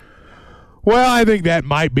 Well, I think that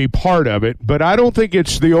might be part of it, but I don't think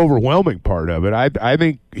it's the overwhelming part of it. I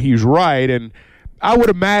think he's right, and I would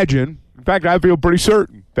imagine, in fact, I feel pretty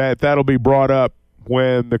certain that that'll be brought up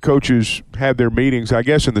when the coaches have their meetings, I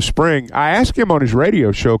guess, in the spring. I asked him on his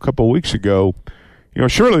radio show a couple of weeks ago,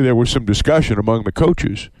 surely there was some discussion among the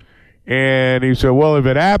coaches. And he said, well, if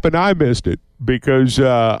it happened, I missed it because it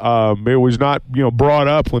was not, brought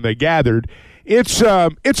up when they gathered. It's a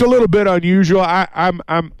little bit unusual. I'm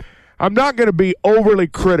not going to be overly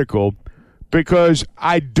critical because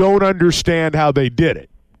I don't understand how they did it.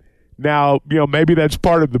 Now, maybe that's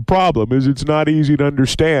part of the problem is it's not easy to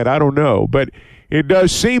understand. I don't know. But it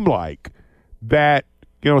does seem like that,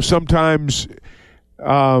 sometimes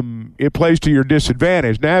it plays to your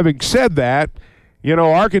disadvantage. Now, having said that,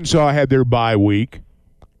 Arkansas had their bye week,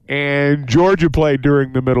 and Georgia played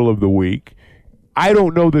during the middle of the week. I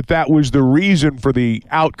don't know that was the reason for the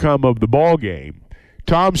outcome of the ball game.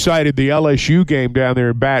 Tom cited the LSU game down there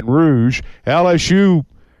in Baton Rouge. LSU,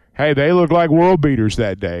 hey, they looked like world beaters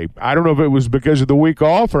that day. I don't know if it was because of the week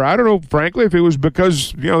off, or I don't know, frankly, if it was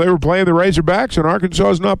because, they were playing the Razorbacks, and Arkansas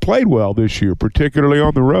has not played well this year, particularly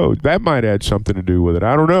on the road. That might add something to do with it.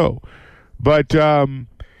 I don't know. But,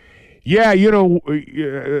 yeah,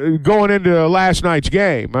 going into last night's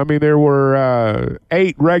game, I mean, there were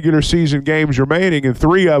 8 regular season games remaining, and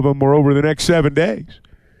 3 of them were over the next 7 days.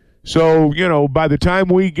 So, by the time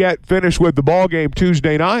we get finished with the ball game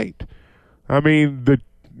Tuesday night, I mean,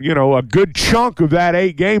 a good chunk of that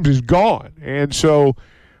 8 games is gone. And so,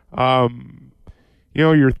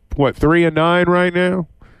 you're, 3-9 right now?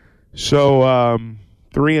 So,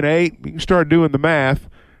 3-8, you can start doing the math.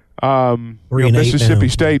 Mississippi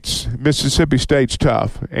State's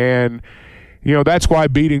tough, and that's why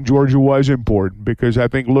beating Georgia was important, because I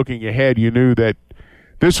think looking ahead, you knew that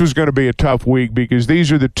this was going to be a tough week because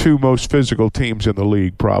these are the 2 most physical teams in the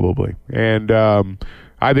league, probably. And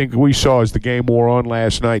I think we saw as the game wore on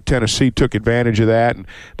last night, Tennessee took advantage of that, and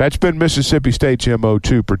that's been Mississippi State's MO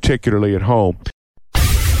too, particularly at home.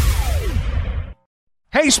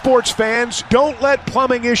 Hey, sports fans, don't let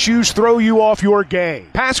plumbing issues throw you off your game.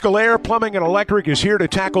 Paschal Air Plumbing and Electric is here to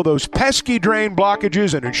tackle those pesky drain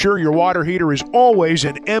blockages and ensure your water heater is always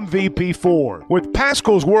in MVP form. With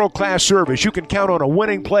Paschal's world-class service, you can count on a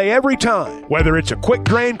winning play every time. Whether it's a quick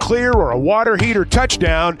drain clear or a water heater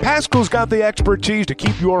touchdown, Paschal's got the expertise to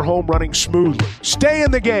keep your home running smoothly. Stay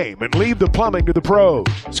in the game and leave the plumbing to the pros.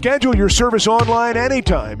 Schedule your service online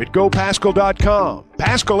anytime at gopaschal.com.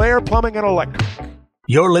 Paschal Air Plumbing and Electric.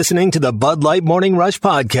 You're listening to the Bud Light Morning Rush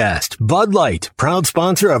Podcast. Bud Light, proud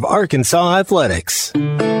sponsor of Arkansas Athletics.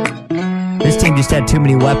 This team just had too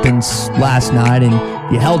many weapons last night, and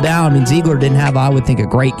you held down. I mean, Ziegler didn't have, I would think, a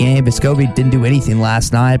great game. Vescovi didn't do anything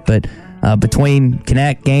last night, but between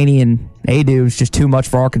Connect, Gainey, and Adu, it was just too much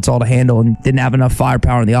for Arkansas to handle and didn't have enough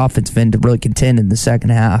firepower in the offensive end to really contend in the second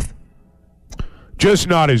half. Just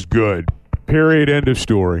not as good. Period. End of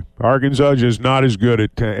story. Arkansas just not as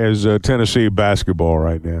good as Tennessee basketball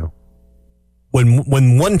right now.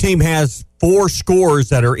 When one team has 4 scores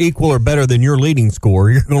that are equal or better than your leading score,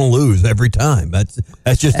 you're going to lose every time. That's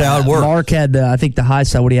just how it works. Mark had, I think, the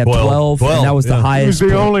highest. What he had 12, and that was the highest. He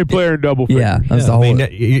was the only player in double figures. Yeah, that's the whole.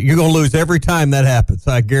 You're going to lose every time that happens.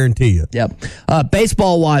 I guarantee you. Yep.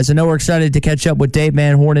 Baseball wise, I know we're excited to catch up with Dave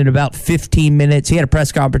Van Horn in about 15 minutes. He had a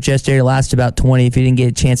press conference yesterday. It lasted about 20. If you didn't get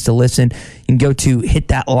a chance to listen, you can go to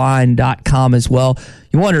hitthatline.com as well.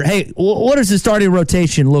 You wonder, hey, what does the starting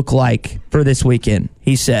rotation look like for this weekend?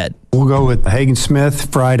 He said. We'll go with Hagen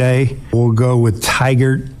Smith Friday. We'll go with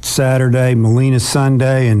Tigert Saturday, Molina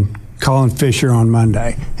Sunday, and Colin Fisher on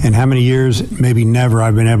Monday. And how many years, maybe never,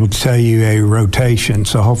 I've been able to tell you a rotation.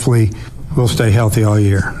 So hopefully we'll stay healthy all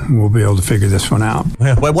year. We'll be able to figure this one out.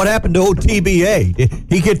 Well, what happened to old TBA? Did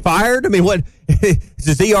he get fired? I mean, what is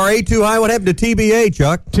his ERA too high? What happened to TBA,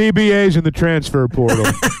 Chuck? TBA's in the transfer portal.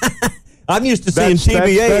 I'm used to seeing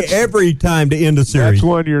TBA every time to end a series. That's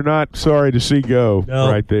one you're not sorry to see go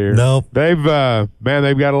right there. No. They've got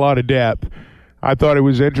a lot of depth. I thought it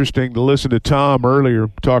was interesting to listen to Tom earlier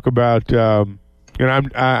talk about, and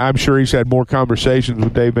I'm sure he's had more conversations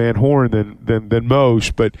with Dave Van Horn than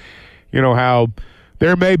most, but how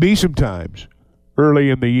there may be some times early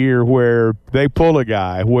in the year where they pull a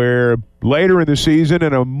guy, where later in the season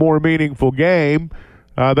in a more meaningful game,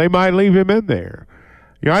 they might leave him in there.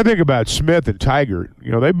 I think about Smith and Tiger.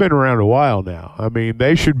 They've been around a while now. I mean,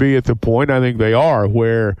 they should be at the point, I think they are,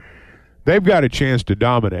 where they've got a chance to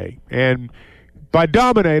dominate. And by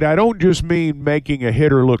dominate, I don't just mean making a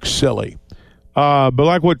hitter look silly. But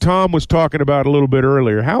like what Tom was talking about a little bit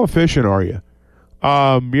earlier, how efficient are you?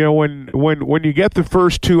 When you get the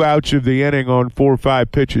first 2 outs of the inning on 4 or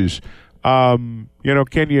 5 pitches, can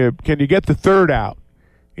you get the third out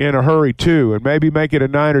in a hurry too, and maybe make it a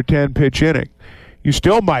 9 or 10 pitch inning? You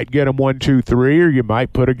still might get them 1, 2, 3, or you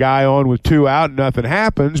might put a guy on with 2 out and nothing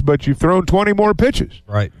happens, but you've thrown 20 more pitches.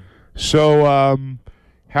 Right. So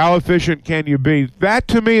how efficient can you be? That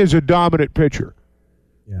to me is a dominant pitcher.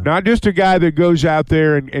 Yeah. Not just a guy that goes out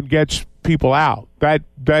there and gets people out. That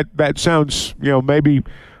sounds maybe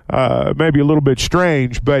a little bit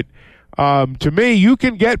strange, but to me, you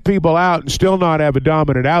can get people out and still not have a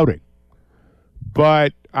dominant outing.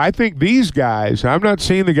 But I think these guys, I'm not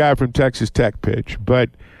seeing the guy from Texas Tech pitch, but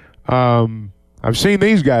I've seen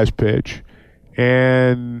these guys pitch,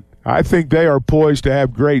 and I think they are poised to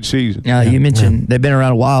have great seasons. Yeah, you mentioned they've been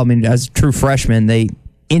around a while. I mean, as true freshmen, they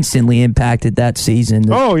instantly impacted that season.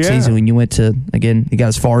 Season when you went to, again, you got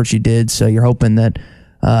as far as you did, so you're hoping that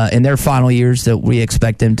in their final years that we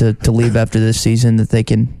expect them to leave after this season, that they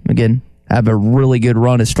can, again, have a really good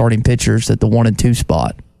run as starting pitchers at the 1 and 2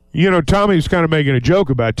 spot. Tommy's kind of making a joke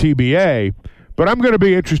about TBA, but I'm going to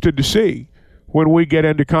be interested to see when we get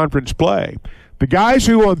into conference play. The guys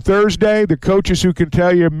who on Thursday, the coaches who can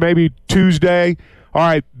tell you maybe Tuesday, all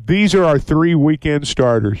right, these are our 3 weekend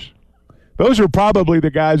starters. Those are probably the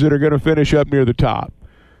guys that are going to finish up near the top.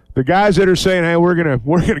 The guys that are saying, hey, we're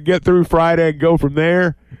gonna get through Friday and go from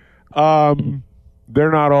there,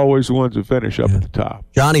 they're not always the ones that finish up at the top.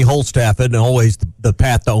 Johnny Holstaff isn't always the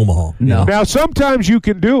path to Omaha. No. Now, sometimes you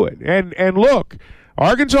can do it. And look,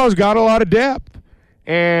 Arkansas's got a lot of depth.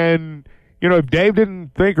 And, if Dave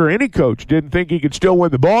didn't think, or any coach didn't think he could still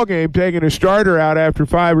win the ball game, taking a starter out after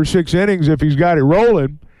 5 or 6 innings, if he's got it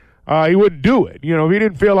rolling, he wouldn't do it. If he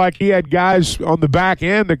didn't feel like he had guys on the back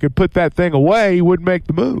end that could put that thing away, he wouldn't make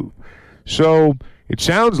the move. So it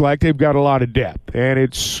sounds like they've got a lot of depth, and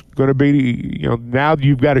it's going to be, now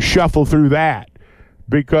you've got to shuffle through that,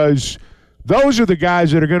 because those are the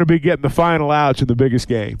guys that are going to be getting the final outs in the biggest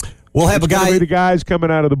game. We'll have it's a guy. Be the guys coming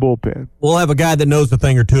out of the bullpen. We'll have a guy that knows a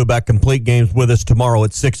thing or two about complete games with us tomorrow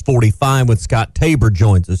at 6:45 when Scott Tabor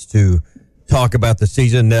joins us to talk about the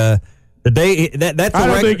season. That's I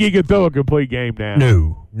don't think he could throw a complete game now.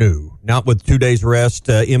 No, not with 2 days rest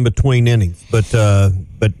in between innings. But I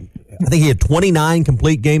think he had 29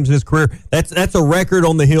 complete games in his career. That's a record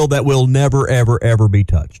on the hill that will never, ever, ever be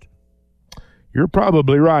touched. You're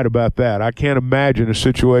probably right about that. I can't imagine a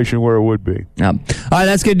situation where it would be. All right,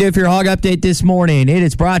 that's going to do it for your Hog Update this morning. It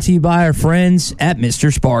is brought to you by our friends at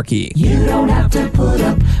Mr. Sparky. You don't have to put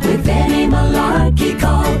up with any malarkey.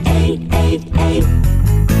 Call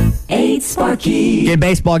 888-8-SPARKY. Get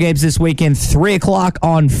baseball games this weekend, 3 o'clock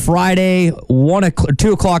on Friday,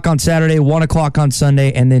 2 o'clock on Saturday, 1 o'clock on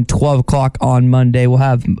Sunday, and then 12 o'clock on Monday. We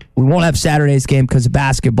won't have Saturday's game because of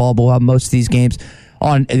basketball, but we'll have most of these games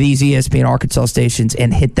on these ESPN Arkansas stations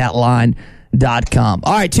and hitthatline.com.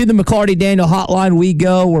 All right, to the McCarty Daniel hotline we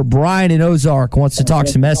go, where Brian in Ozark wants to talk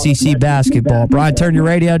some SEC basketball. Brian, turn your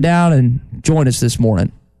radio down and join us this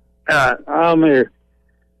morning. I'm here.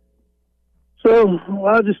 So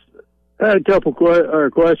I just had a couple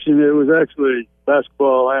questions. It was actually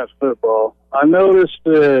basketball and football. I noticed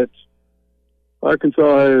that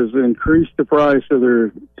Arkansas has increased the price of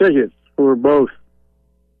their tickets for both,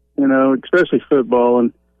 especially football.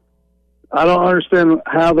 And I don't understand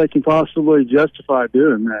how they can possibly justify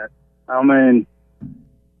doing that. I mean,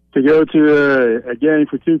 to go to a game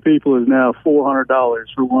for 2 people is now $400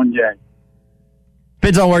 for one game.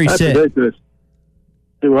 Depends on where you sit. That's ridiculous.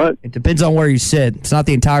 Do what? It depends on where you sit. It's not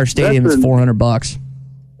the entire stadium. It's $400.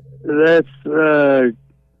 That's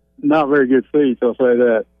not very good seats, I'll say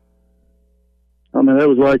that. I mean, that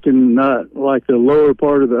was like the lower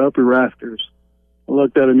part of the upper rafters. I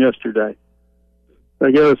looked at them yesterday.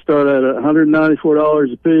 they got to start at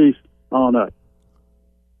 $194 a piece all night.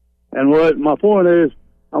 And what my point is,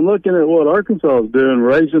 I'm looking at what Arkansas is doing,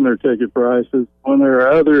 raising their ticket prices when there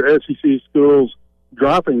are other SEC schools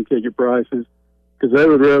dropping ticket prices because they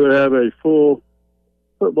would rather have a full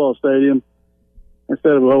football stadium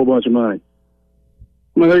instead of a whole bunch of money.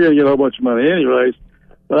 I mean, they're going to get a whole bunch of money anyways,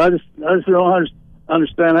 but I just don't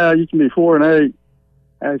understand how you can be 4-8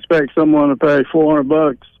 and expect someone to pay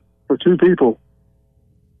 $400 for two people.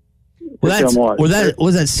 Was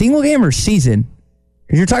that single game or season?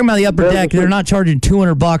 Because you're talking about the upper deck. They're not charging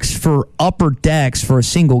 $200 for upper decks for a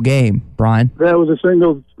single game, Brian. That was a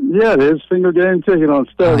single. Yeah, it is a single game ticket on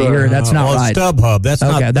StubHub. That's not right. StubHub. That's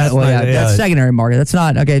okay, not. That's secondary market. That's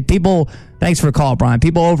not okay. People. Thanks for the call, Brian.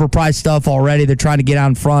 People overprice stuff already. They're trying to get out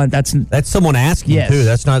in front. That's someone asking too.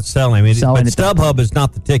 That's not selling. I mean, but StubHub is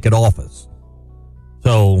not the ticket office.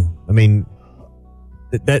 So I mean,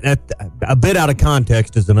 that a bit out of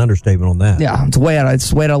context is an understatement on that. Yeah, it's way out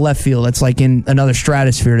of left field. It's like in another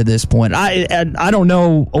stratosphere to this point. I don't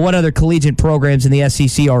know what other collegiate programs in the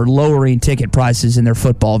SEC are lowering ticket prices in their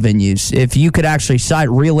football venues. If you could actually cite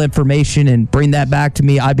real information and bring that back to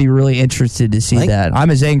me, I'd be really interested to see that. I'm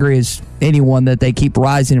as angry as anyone that they keep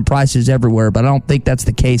rising in prices everywhere, but I don't think that's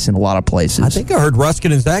the case in a lot of places. I think I heard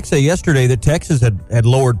Ruskin and Zach say yesterday that Texas had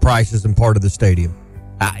lowered prices in part of the stadium.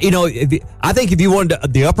 I think if you wanted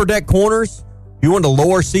the upper deck corners, if you wanted to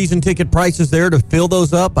lower season ticket prices there to fill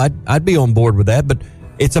those up, I'd be on board with that. But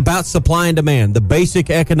it's about supply and demand, the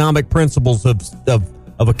basic economic principles of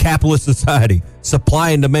a capitalist society.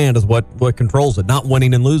 Supply and demand is what controls it, not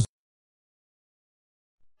winning and losing.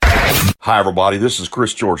 Hi, everybody. This is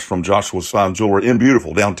Chris George from Joshua's Fine Jewelry in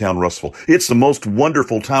beautiful downtown Russellville. It's the most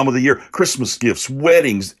wonderful time of the year. Christmas gifts,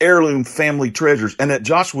 weddings, heirloom family treasures. And at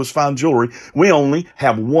Joshua's Fine Jewelry, we only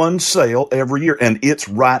have one sale every year, and it's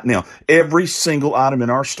right now. Every single item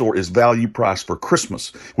in our store is value priced for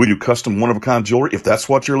Christmas. We do custom one-of-a-kind jewelry. If that's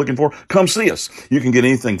what you're looking for, come see us. You can get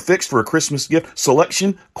anything fixed for a Christmas gift.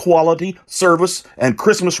 Selection, quality, service, and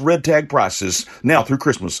Christmas red tag prices now through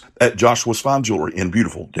Christmas at Joshua's Fine Jewelry in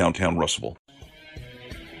beautiful downtown Russellville.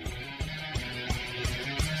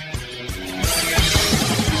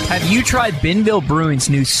 Have you tried Benville Brewing's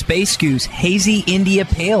new Space Goose Hazy India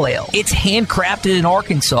Pale Ale? It's handcrafted in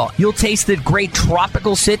Arkansas. You'll taste the great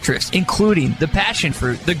tropical citrus, including the passion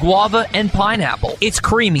fruit, the guava, and pineapple. It's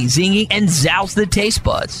creamy, zingy, and zounds the taste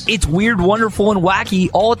buds. It's weird, wonderful, and wacky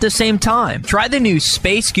all at the same time. Try the new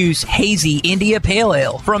Space Goose Hazy India Pale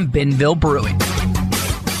Ale from Benville Brewing.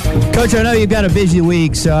 Coach, I know you've got a busy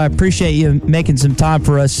week, so I appreciate you making some time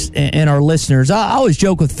for us and our listeners. I always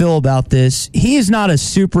joke with Phil about this. He is not a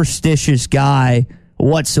superstitious guy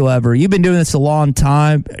whatsoever. You've been doing this a long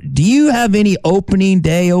time. Do you have any opening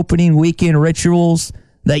day, opening weekend rituals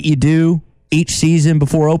that you do each season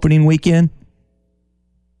before opening weekend?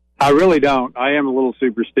 I really don't. I am a little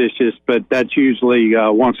superstitious, but that's usually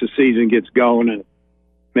once the season gets going and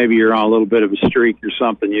maybe you're on a little bit of a streak or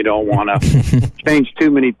something. You don't want to change too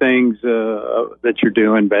many things that you're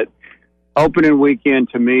doing. But opening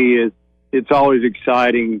weekend to me it's always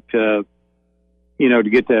exciting to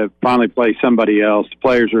get to finally play somebody else. The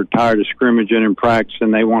players are tired of scrimmaging and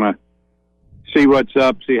practicing. They want to see what's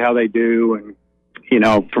up, see how they do. And,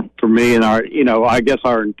 for me and our, I guess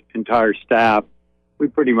our entire staff, we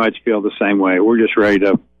pretty much feel the same way. We're just ready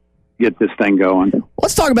to get this thing going.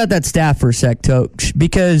 Let's talk about that staff for a sec, Coach,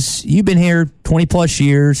 because you've been here 20-plus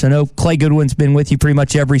years. I know Clay Goodwin's been with you pretty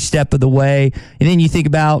much every step of the way. And then you think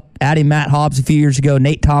about adding Matt Hobbs a few years ago,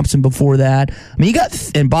 Nate Thompson before that. I mean, you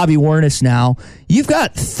got and Bobby Werniss now. You've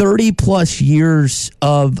got 30-plus years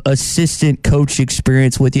of assistant coach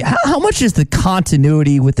experience with you. How much has the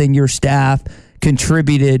continuity within your staff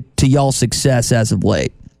contributed to y'all's success as of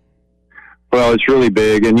late? Well, it's really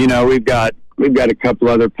big. And, we've got a couple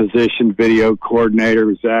other positions, video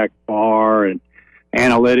coordinator, Zach Barr, and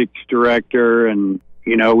analytics director. And,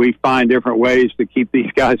 we find different ways to keep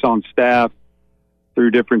these guys on staff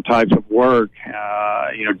through different types of work.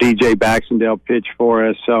 DJ Baxendale pitched for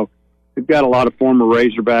us. So we've got a lot of former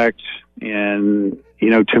Razorbacks. And,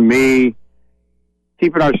 to me,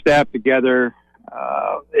 keeping our staff together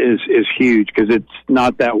is huge because it's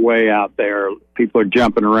not that way out there. People are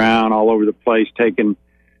jumping around all over the place, taking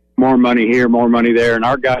more money here, more money there. And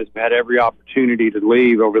our guys have had every opportunity to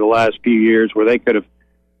leave over the last few years where they could have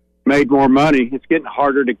made more money. It's getting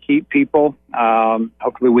harder to keep people.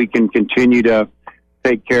 Hopefully we can continue to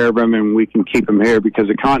take care of them and we can keep them here because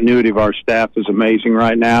the continuity of our staff is amazing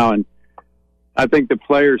right now. And I think the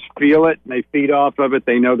players feel it and they feed off of it.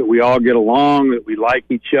 They know that we all get along, that we like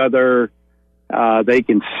each other. They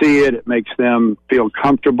can see it. It makes them feel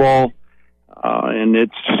comfortable.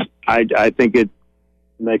 And I think it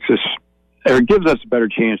makes us, or it gives us a better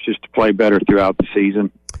chance just to play better throughout the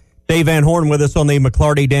season. Dave Van Horn with us on the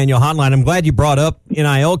McClarty Daniel Hotline. I'm glad you brought up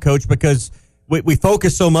NIL, Coach, because we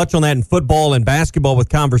focus so much on that in football and basketball with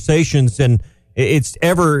conversations, and it's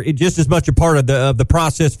just as much a part of the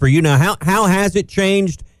process for you now. How has it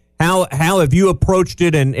changed? How have you approached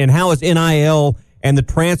it, and how has NIL and the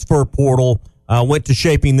transfer portal went to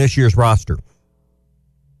shaping this year's roster?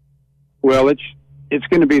 Well, it's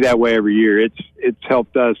going to be that way every year. It's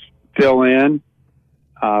helped us fill in.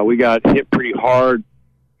 We got hit pretty hard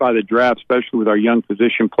by the draft, especially with our young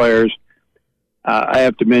position players. I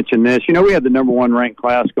have to mention this. We had the number 1 ranked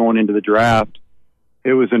class going into the draft.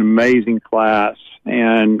 It was an amazing class,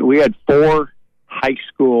 and we had 4 high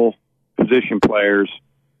school position players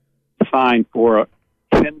signed for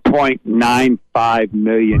 $10.95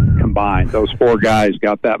 million combined. Those 4 guys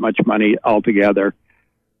got that much money altogether,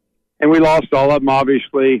 and we lost all of them.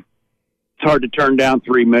 Obviously, it's hard to turn down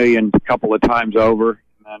 $3 million a couple of times over,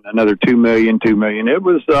 and another $2 million. It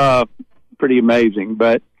was pretty amazing,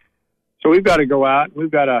 but. So we've got to go out.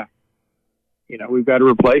 We've got to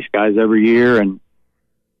replace guys every year, and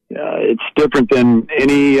it's different than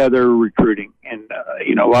any other recruiting. And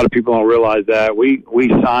a lot of people don't realize that we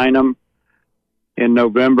sign them in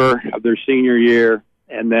November of their senior year,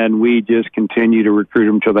 and then we just continue to recruit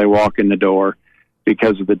them till they walk in the door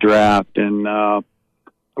because of the draft. And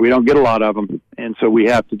we don't get a lot of them, and so we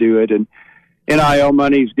have to do it. And NIL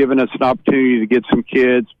money's given us an opportunity to get some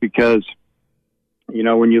kids because.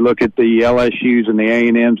 When you look at the LSUs and the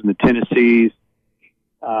A&Ms and the Tennessees,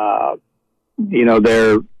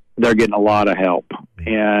 they're getting a lot of help.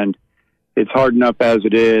 And it's hard enough as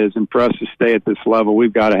it is. And for us to stay at this level,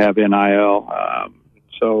 we've got to have NIL.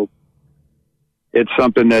 So it's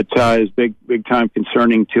something that is big time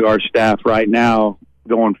concerning to our staff right now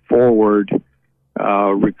going forward,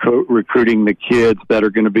 recruiting the kids that are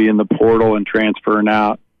going to be in the portal and transferring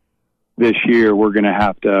out this year. We're going to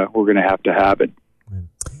have to have it.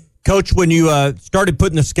 Coach, when you started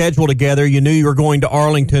putting the schedule together, you knew you were going to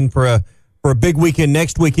Arlington for a big weekend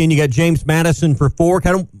next weekend. You got James Madison for 4.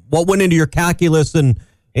 Kind of what went into your calculus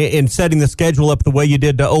in setting the schedule up the way you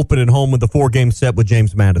did to open at home with the 4-game set with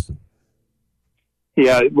James Madison?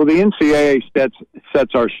 Yeah, well, the NCAA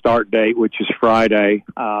sets our start date, which is Friday.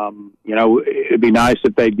 It'd be nice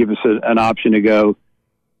if they'd give us an option to go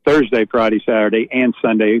Thursday, Friday, Saturday, and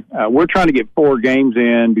Sunday. We're trying to get 4 games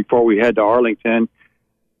in before we head to Arlington.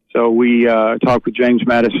 So we talked with James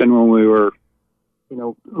Madison when we were,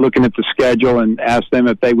 looking at the schedule and asked them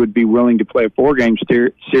if they would be willing to play a 4-game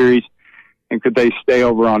series and could they stay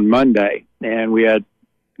over on Monday. And we had,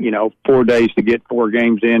 4 days to get 4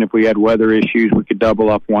 games in. If we had weather issues, we could double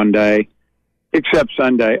up one day, except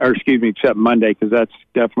Monday, because that's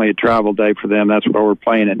definitely a travel day for them. That's where we're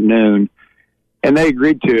playing at noon. And they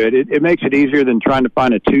agreed to it. It makes it easier than trying to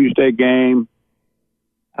find a Tuesday game.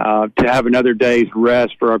 To have another day's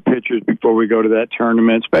rest for our pitchers before we go to that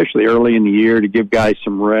tournament, especially early in the year, to give guys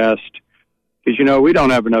some rest. Because, we don't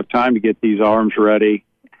have enough time to get these arms ready.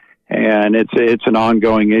 And it's an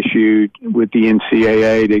ongoing issue with the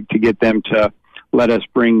NCAA to get them to let us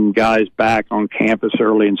bring guys back on campus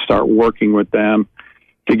early and start working with them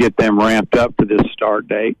to get them ramped up for this start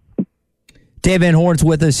date. Dave Van Horn's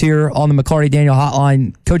with us here on the McClarty Daniel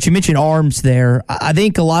Hotline. Coach, you mentioned arms there. I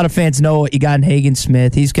think a lot of fans know what you got in Hagen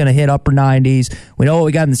Smith. He's going to hit upper 90s. We know what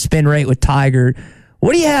we got in the spin rate with Tiger.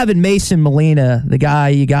 What do you have in Mason Molina, the guy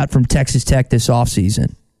you got from Texas Tech this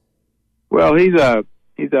offseason? Well, he's a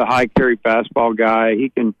high carry fastball guy. He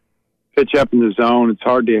can pitch up in the zone. It's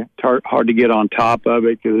hard to get on top of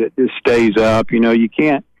it because it just stays up. You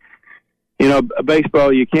can't. A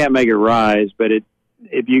baseball you can't make it rise, but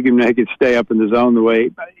if you can make it stay up in the zone the way,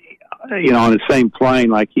 on the same plane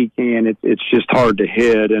like he can, it's just hard to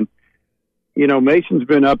hit. And, Mason's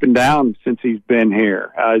been up and down since he's been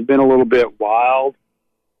here. He's been a little bit wild,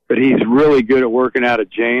 but he's really good at working out of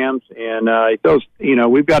jams. And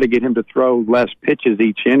we've got to get him to throw less pitches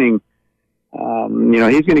each inning.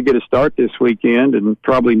 He's going to get a start this weekend and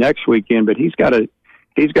probably next weekend, but he's got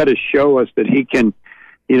to show us that he can,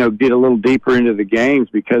 get a little deeper into the games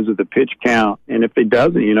because of the pitch count. And if he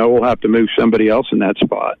doesn't, we'll have to move somebody else in that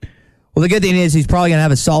spot. Well, the good thing is he's probably going to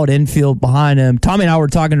have a solid infield behind him. Tommy and I were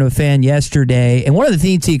talking to a fan yesterday, and one of the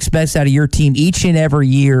things he expects out of your team each and every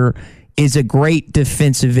year is a great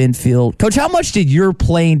defensive infield. Coach, how much did your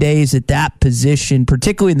playing days at that position,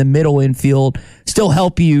 particularly in the middle infield, still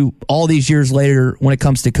help you all these years later when it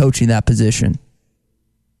comes to coaching that position?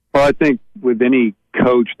 Well, I think with any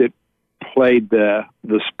coach that played the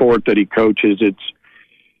sport that he coaches,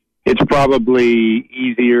 it's probably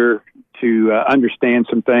easier to understand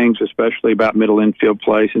some things, especially about middle infield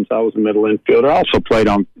play, since I was a middle infielder. I also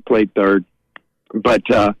played third. But,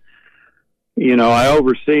 you know, I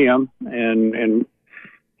oversee them, and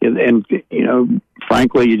you know,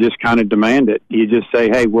 frankly, you just kind of demand it. You just say,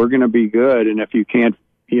 hey, we're going to be good, and if you can't,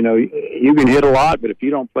 you know, you can hit a lot, but if you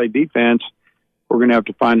don't play defense, we're going to have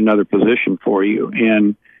to find another position for you.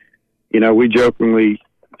 And, you know, we jokingly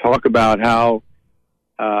talk about how,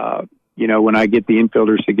 you know, when I get the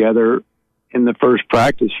infielders together in the first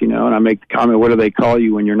practice, you know, and I make the comment, what do they call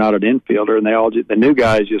you when you're not an infielder? And the new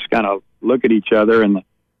guys just kind of look at each other, and the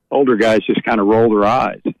older guys just kind of roll their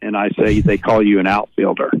eyes. And I say, they call you an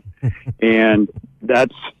outfielder. And this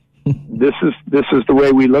is the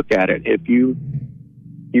way we look at it. If you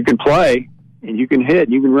can play and you can hit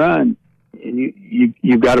and you can run, and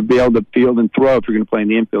you've got to be able to field and throw if you're going to play in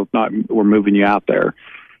the infield. If not, we're moving you out there.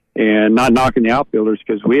 And not knocking the outfielders,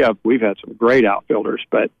 because we've had some great outfielders,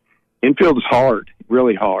 but infield is hard,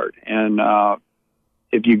 really hard. And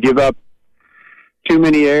if you give up too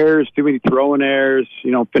many errors, too many throwing errors,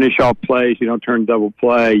 you don't finish off plays, you don't turn double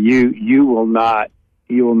play, you will not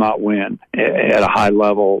win at a high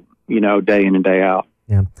level, you know, day in and day out.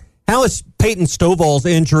 Yeah. How has Peyton Stovall's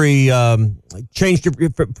injury changed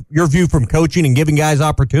your view from coaching and giving guys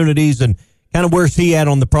opportunities, and kind of where's he at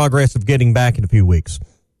on the progress of getting back in a few weeks?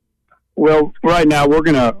 Well, right now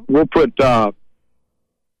we'll put Peyton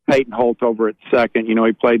Holt over at second. You know,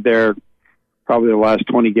 he played there probably the last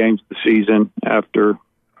 20 games of the season after,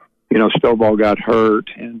 you know, Stovall got hurt,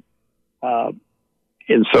 and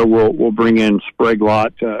so we'll bring in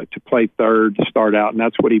Spraglott to play third to start out, and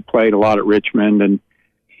that's what he played a lot at Richmond, and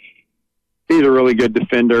he's a really good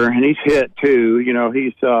defender, and he's hit too. You know,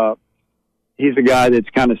 he's a guy that's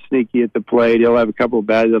kind of sneaky at the plate. He'll have a couple of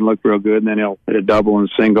bats that doesn't look real good, and then he'll hit a double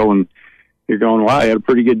and single, and you're going, wow, he had a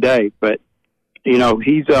pretty good day. But, you know,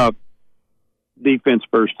 he's a defense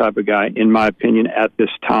first type of guy, in my opinion, at this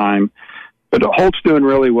time. But Holt's doing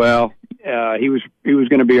really well. He was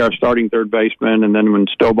going to be our starting third baseman, and then when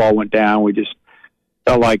Stovall went down, we just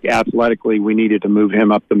felt like athletically we needed to move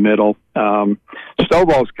him up the middle.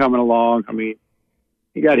 Stovall's coming along. I mean,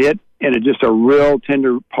 he got hit in just a real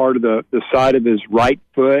tender part of the side of his right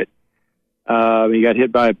foot. He got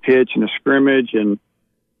hit by a pitch in a scrimmage, and,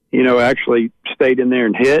 you know, actually stayed in there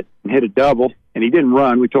and hit a double. And he didn't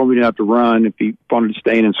run. We told him he didn't have to run if he wanted to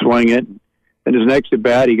stay in and swing it. And his next at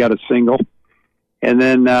bat, he got a single. And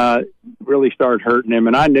then really started hurting him.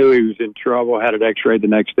 And I knew he was in trouble. I had it x-rayed the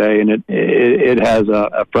next day, and it has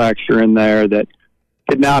a fracture in there that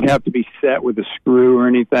did not have to be set with a screw or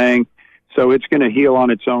anything. So it's going to heal on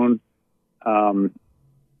its own.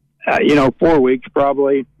 You know, 4 weeks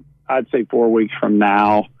probably. I'd say 4 weeks from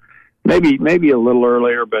now. Maybe a little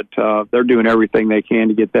earlier, but they're doing everything they can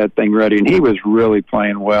to get that thing ready. And he was really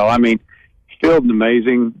playing well. I mean, fielding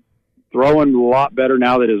amazing, throwing a lot better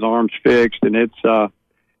now that his arm's fixed, and it's,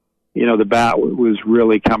 you know, the bat was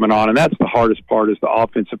really coming on. And that's the hardest part, is the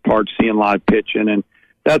offensive part, seeing live pitching. And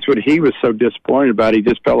that's what he was so disappointed about. He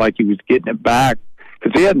just felt like he was getting it back,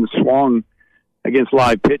 because he hadn't swung against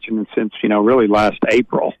live pitching since, you know, really last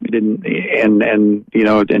April. He didn't, and you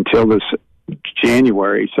know, until this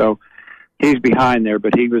January. So he's behind there,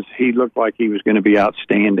 but he looked like he was going to be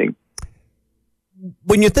outstanding.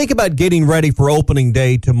 When you think about getting ready for opening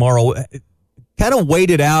day tomorrow, kind of wait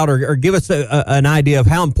it out, or give us an idea of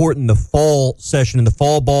how important the fall session and the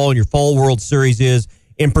fall ball and your fall World Series is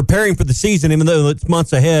in preparing for the season, even though it's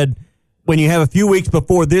months ahead. When you have a few weeks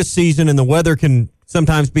before this season and the weather can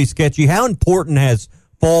sometimes be sketchy, how important has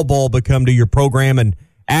fall ball become to your program and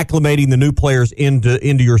acclimating the new players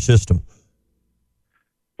into your system?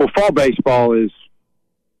 Well, fall baseball is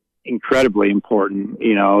incredibly important.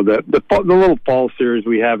 You know, the little fall series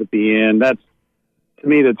we have at the end, to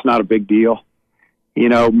me, that's not a big deal. You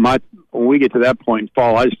know, when we get to that point in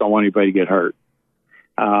fall, I just don't want anybody to get hurt,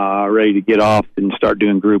 ready to get off and start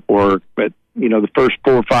doing group work. But, you know, the first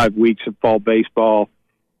 4 or 5 weeks of fall baseball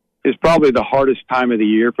is probably the hardest time of the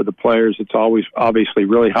year for the players. It's always obviously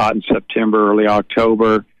really hot in September, early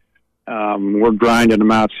October. We're grinding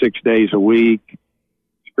them out 6 days a week,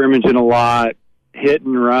 scrimmaging a lot,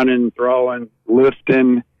 hitting, running, throwing,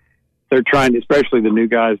 lifting. They're trying to, especially the new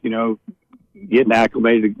guys, you know, getting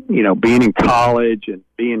acclimated, you know, being in college and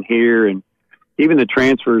being here, and even the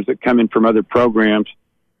transfers that come in from other programs.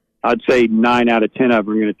 I'd say 9 out of 10 of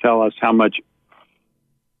them are going to tell us how much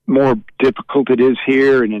more difficult it is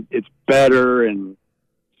here, and it's better and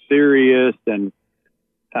serious than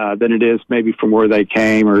it is maybe from where they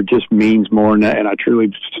came, or it just means more. And I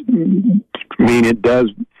truly mean it does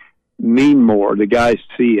mean more. The guys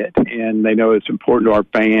see it, and they know it's important to our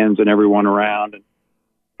fans and everyone around. And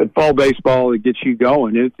But fall baseball, it gets you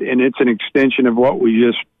going. It's an extension of what we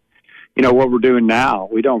just, what we're doing now.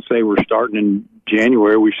 We don't say we're starting in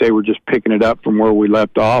January. We say we're just picking it up from where we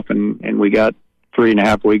left off, and we got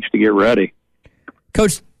 3.5 weeks to get ready.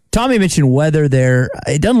 Coach, Tommy mentioned weather there.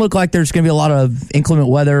 It doesn't look like there's going to be a lot of inclement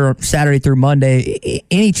weather Saturday through Monday.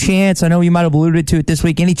 Any chance, I know you might have alluded to it this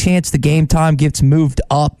week, any chance the game time gets moved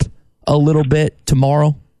up a little bit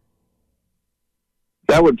tomorrow?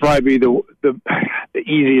 That would probably be the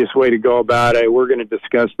easiest way to go about it. We're going to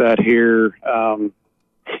discuss that here.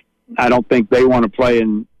 I don't think they want to play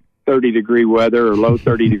in 30-degree weather or low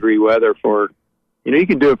 30-degree weather for, you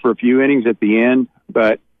can do it for a few innings at the end,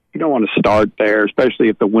 but you don't want to start there, especially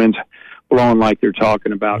if the wind's blowing like they're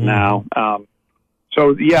talking about now. I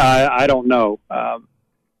don't know.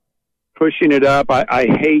 Pushing it up, I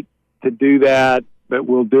hate to do that, but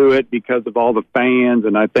we'll do it because of all the fans,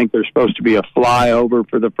 and I think there's supposed to be a flyover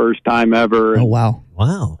for the first time ever. Oh, wow.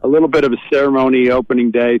 Wow. A little bit of a ceremony opening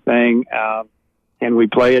day thing. Can we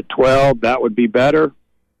play at 12? That would be better.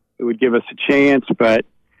 It would give us a chance, but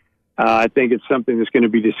I think it's something that's going to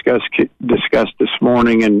be discussed this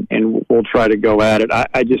morning, and we'll try to go at it.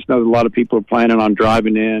 I just know that a lot of people are planning on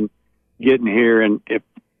driving in, getting here, and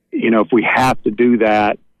if we have to do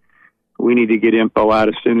that, we need to get info out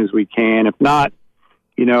as soon as we can. If not,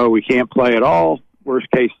 we can't play at all. Worst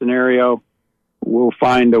case scenario, we'll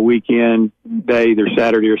find a weekend day, either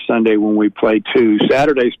Saturday or Sunday, when we play two.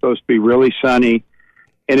 Saturday's supposed to be really sunny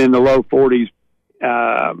and in the low 40s,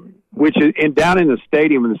 which is down in the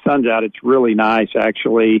stadium when the sun's out. It's really nice,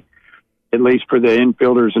 actually, at least for the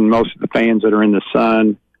infielders and most of the fans that are in the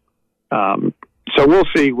sun. So we'll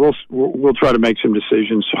see. We'll try to make some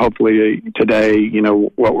decisions, hopefully today,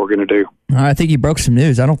 what we're going to do. I think you broke some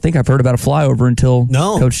news. I don't think I've heard about a flyover until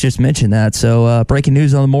Coach just mentioned that. So breaking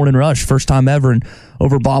news on the Morning Rush, first time ever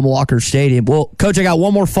over Bob Walker Stadium. Well, Coach, I got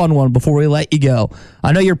one more fun one before we let you go.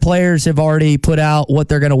 I know your players have already put out what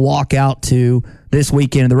they're going to walk out to this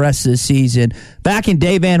weekend and the rest of the season. Back in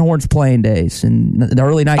Dave Van Horn's playing days in the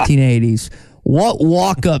early 1980s, what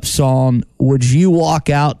walk-up song would you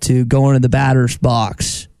walk out to going to the batter's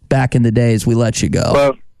box back in the days we let you go?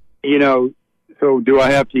 Well, so do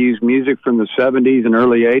I have to use music from the 70s and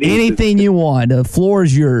early 80s? Anything you want. The floor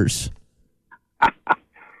is yours.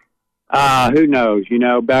 Who knows?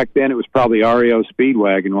 Back then it was probably REO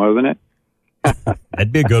Speedwagon, wasn't it?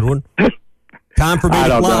 That'd be a good one. Time for me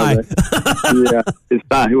to fly. Yeah, it's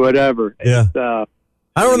not, whatever. Yeah.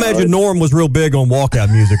 I don't imagine Norm was real big on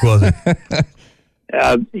walkout music, was he?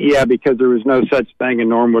 Yeah, because there was no such thing, and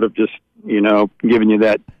Norm would have just, given you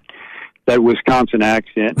that Wisconsin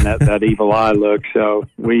accent and that evil eye look. So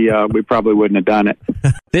we probably wouldn't have done it.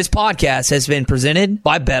 This podcast has been presented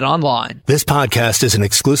by Bet Online. This podcast is an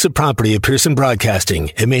exclusive property of Pearson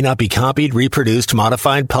Broadcasting. It may not be copied, reproduced,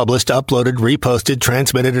 modified, published, uploaded, reposted,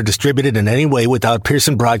 transmitted, or distributed in any way without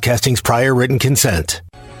Pearson Broadcasting's prior written consent.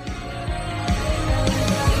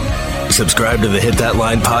 Subscribe to the Hit That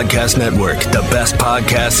Line Podcast Network, the best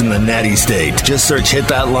podcast in the Natty State. Just search Hit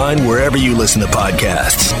That Line wherever you listen to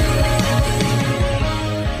podcasts.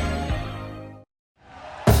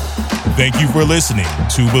 Thank you for listening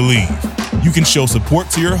to Believe. You can show support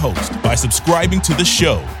to your host by subscribing to the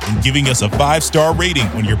show and giving us a 5-star rating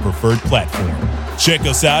on your preferred platform. Check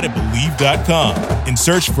us out at Believe.com and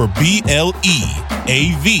search for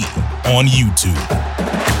BLEAV on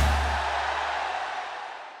YouTube.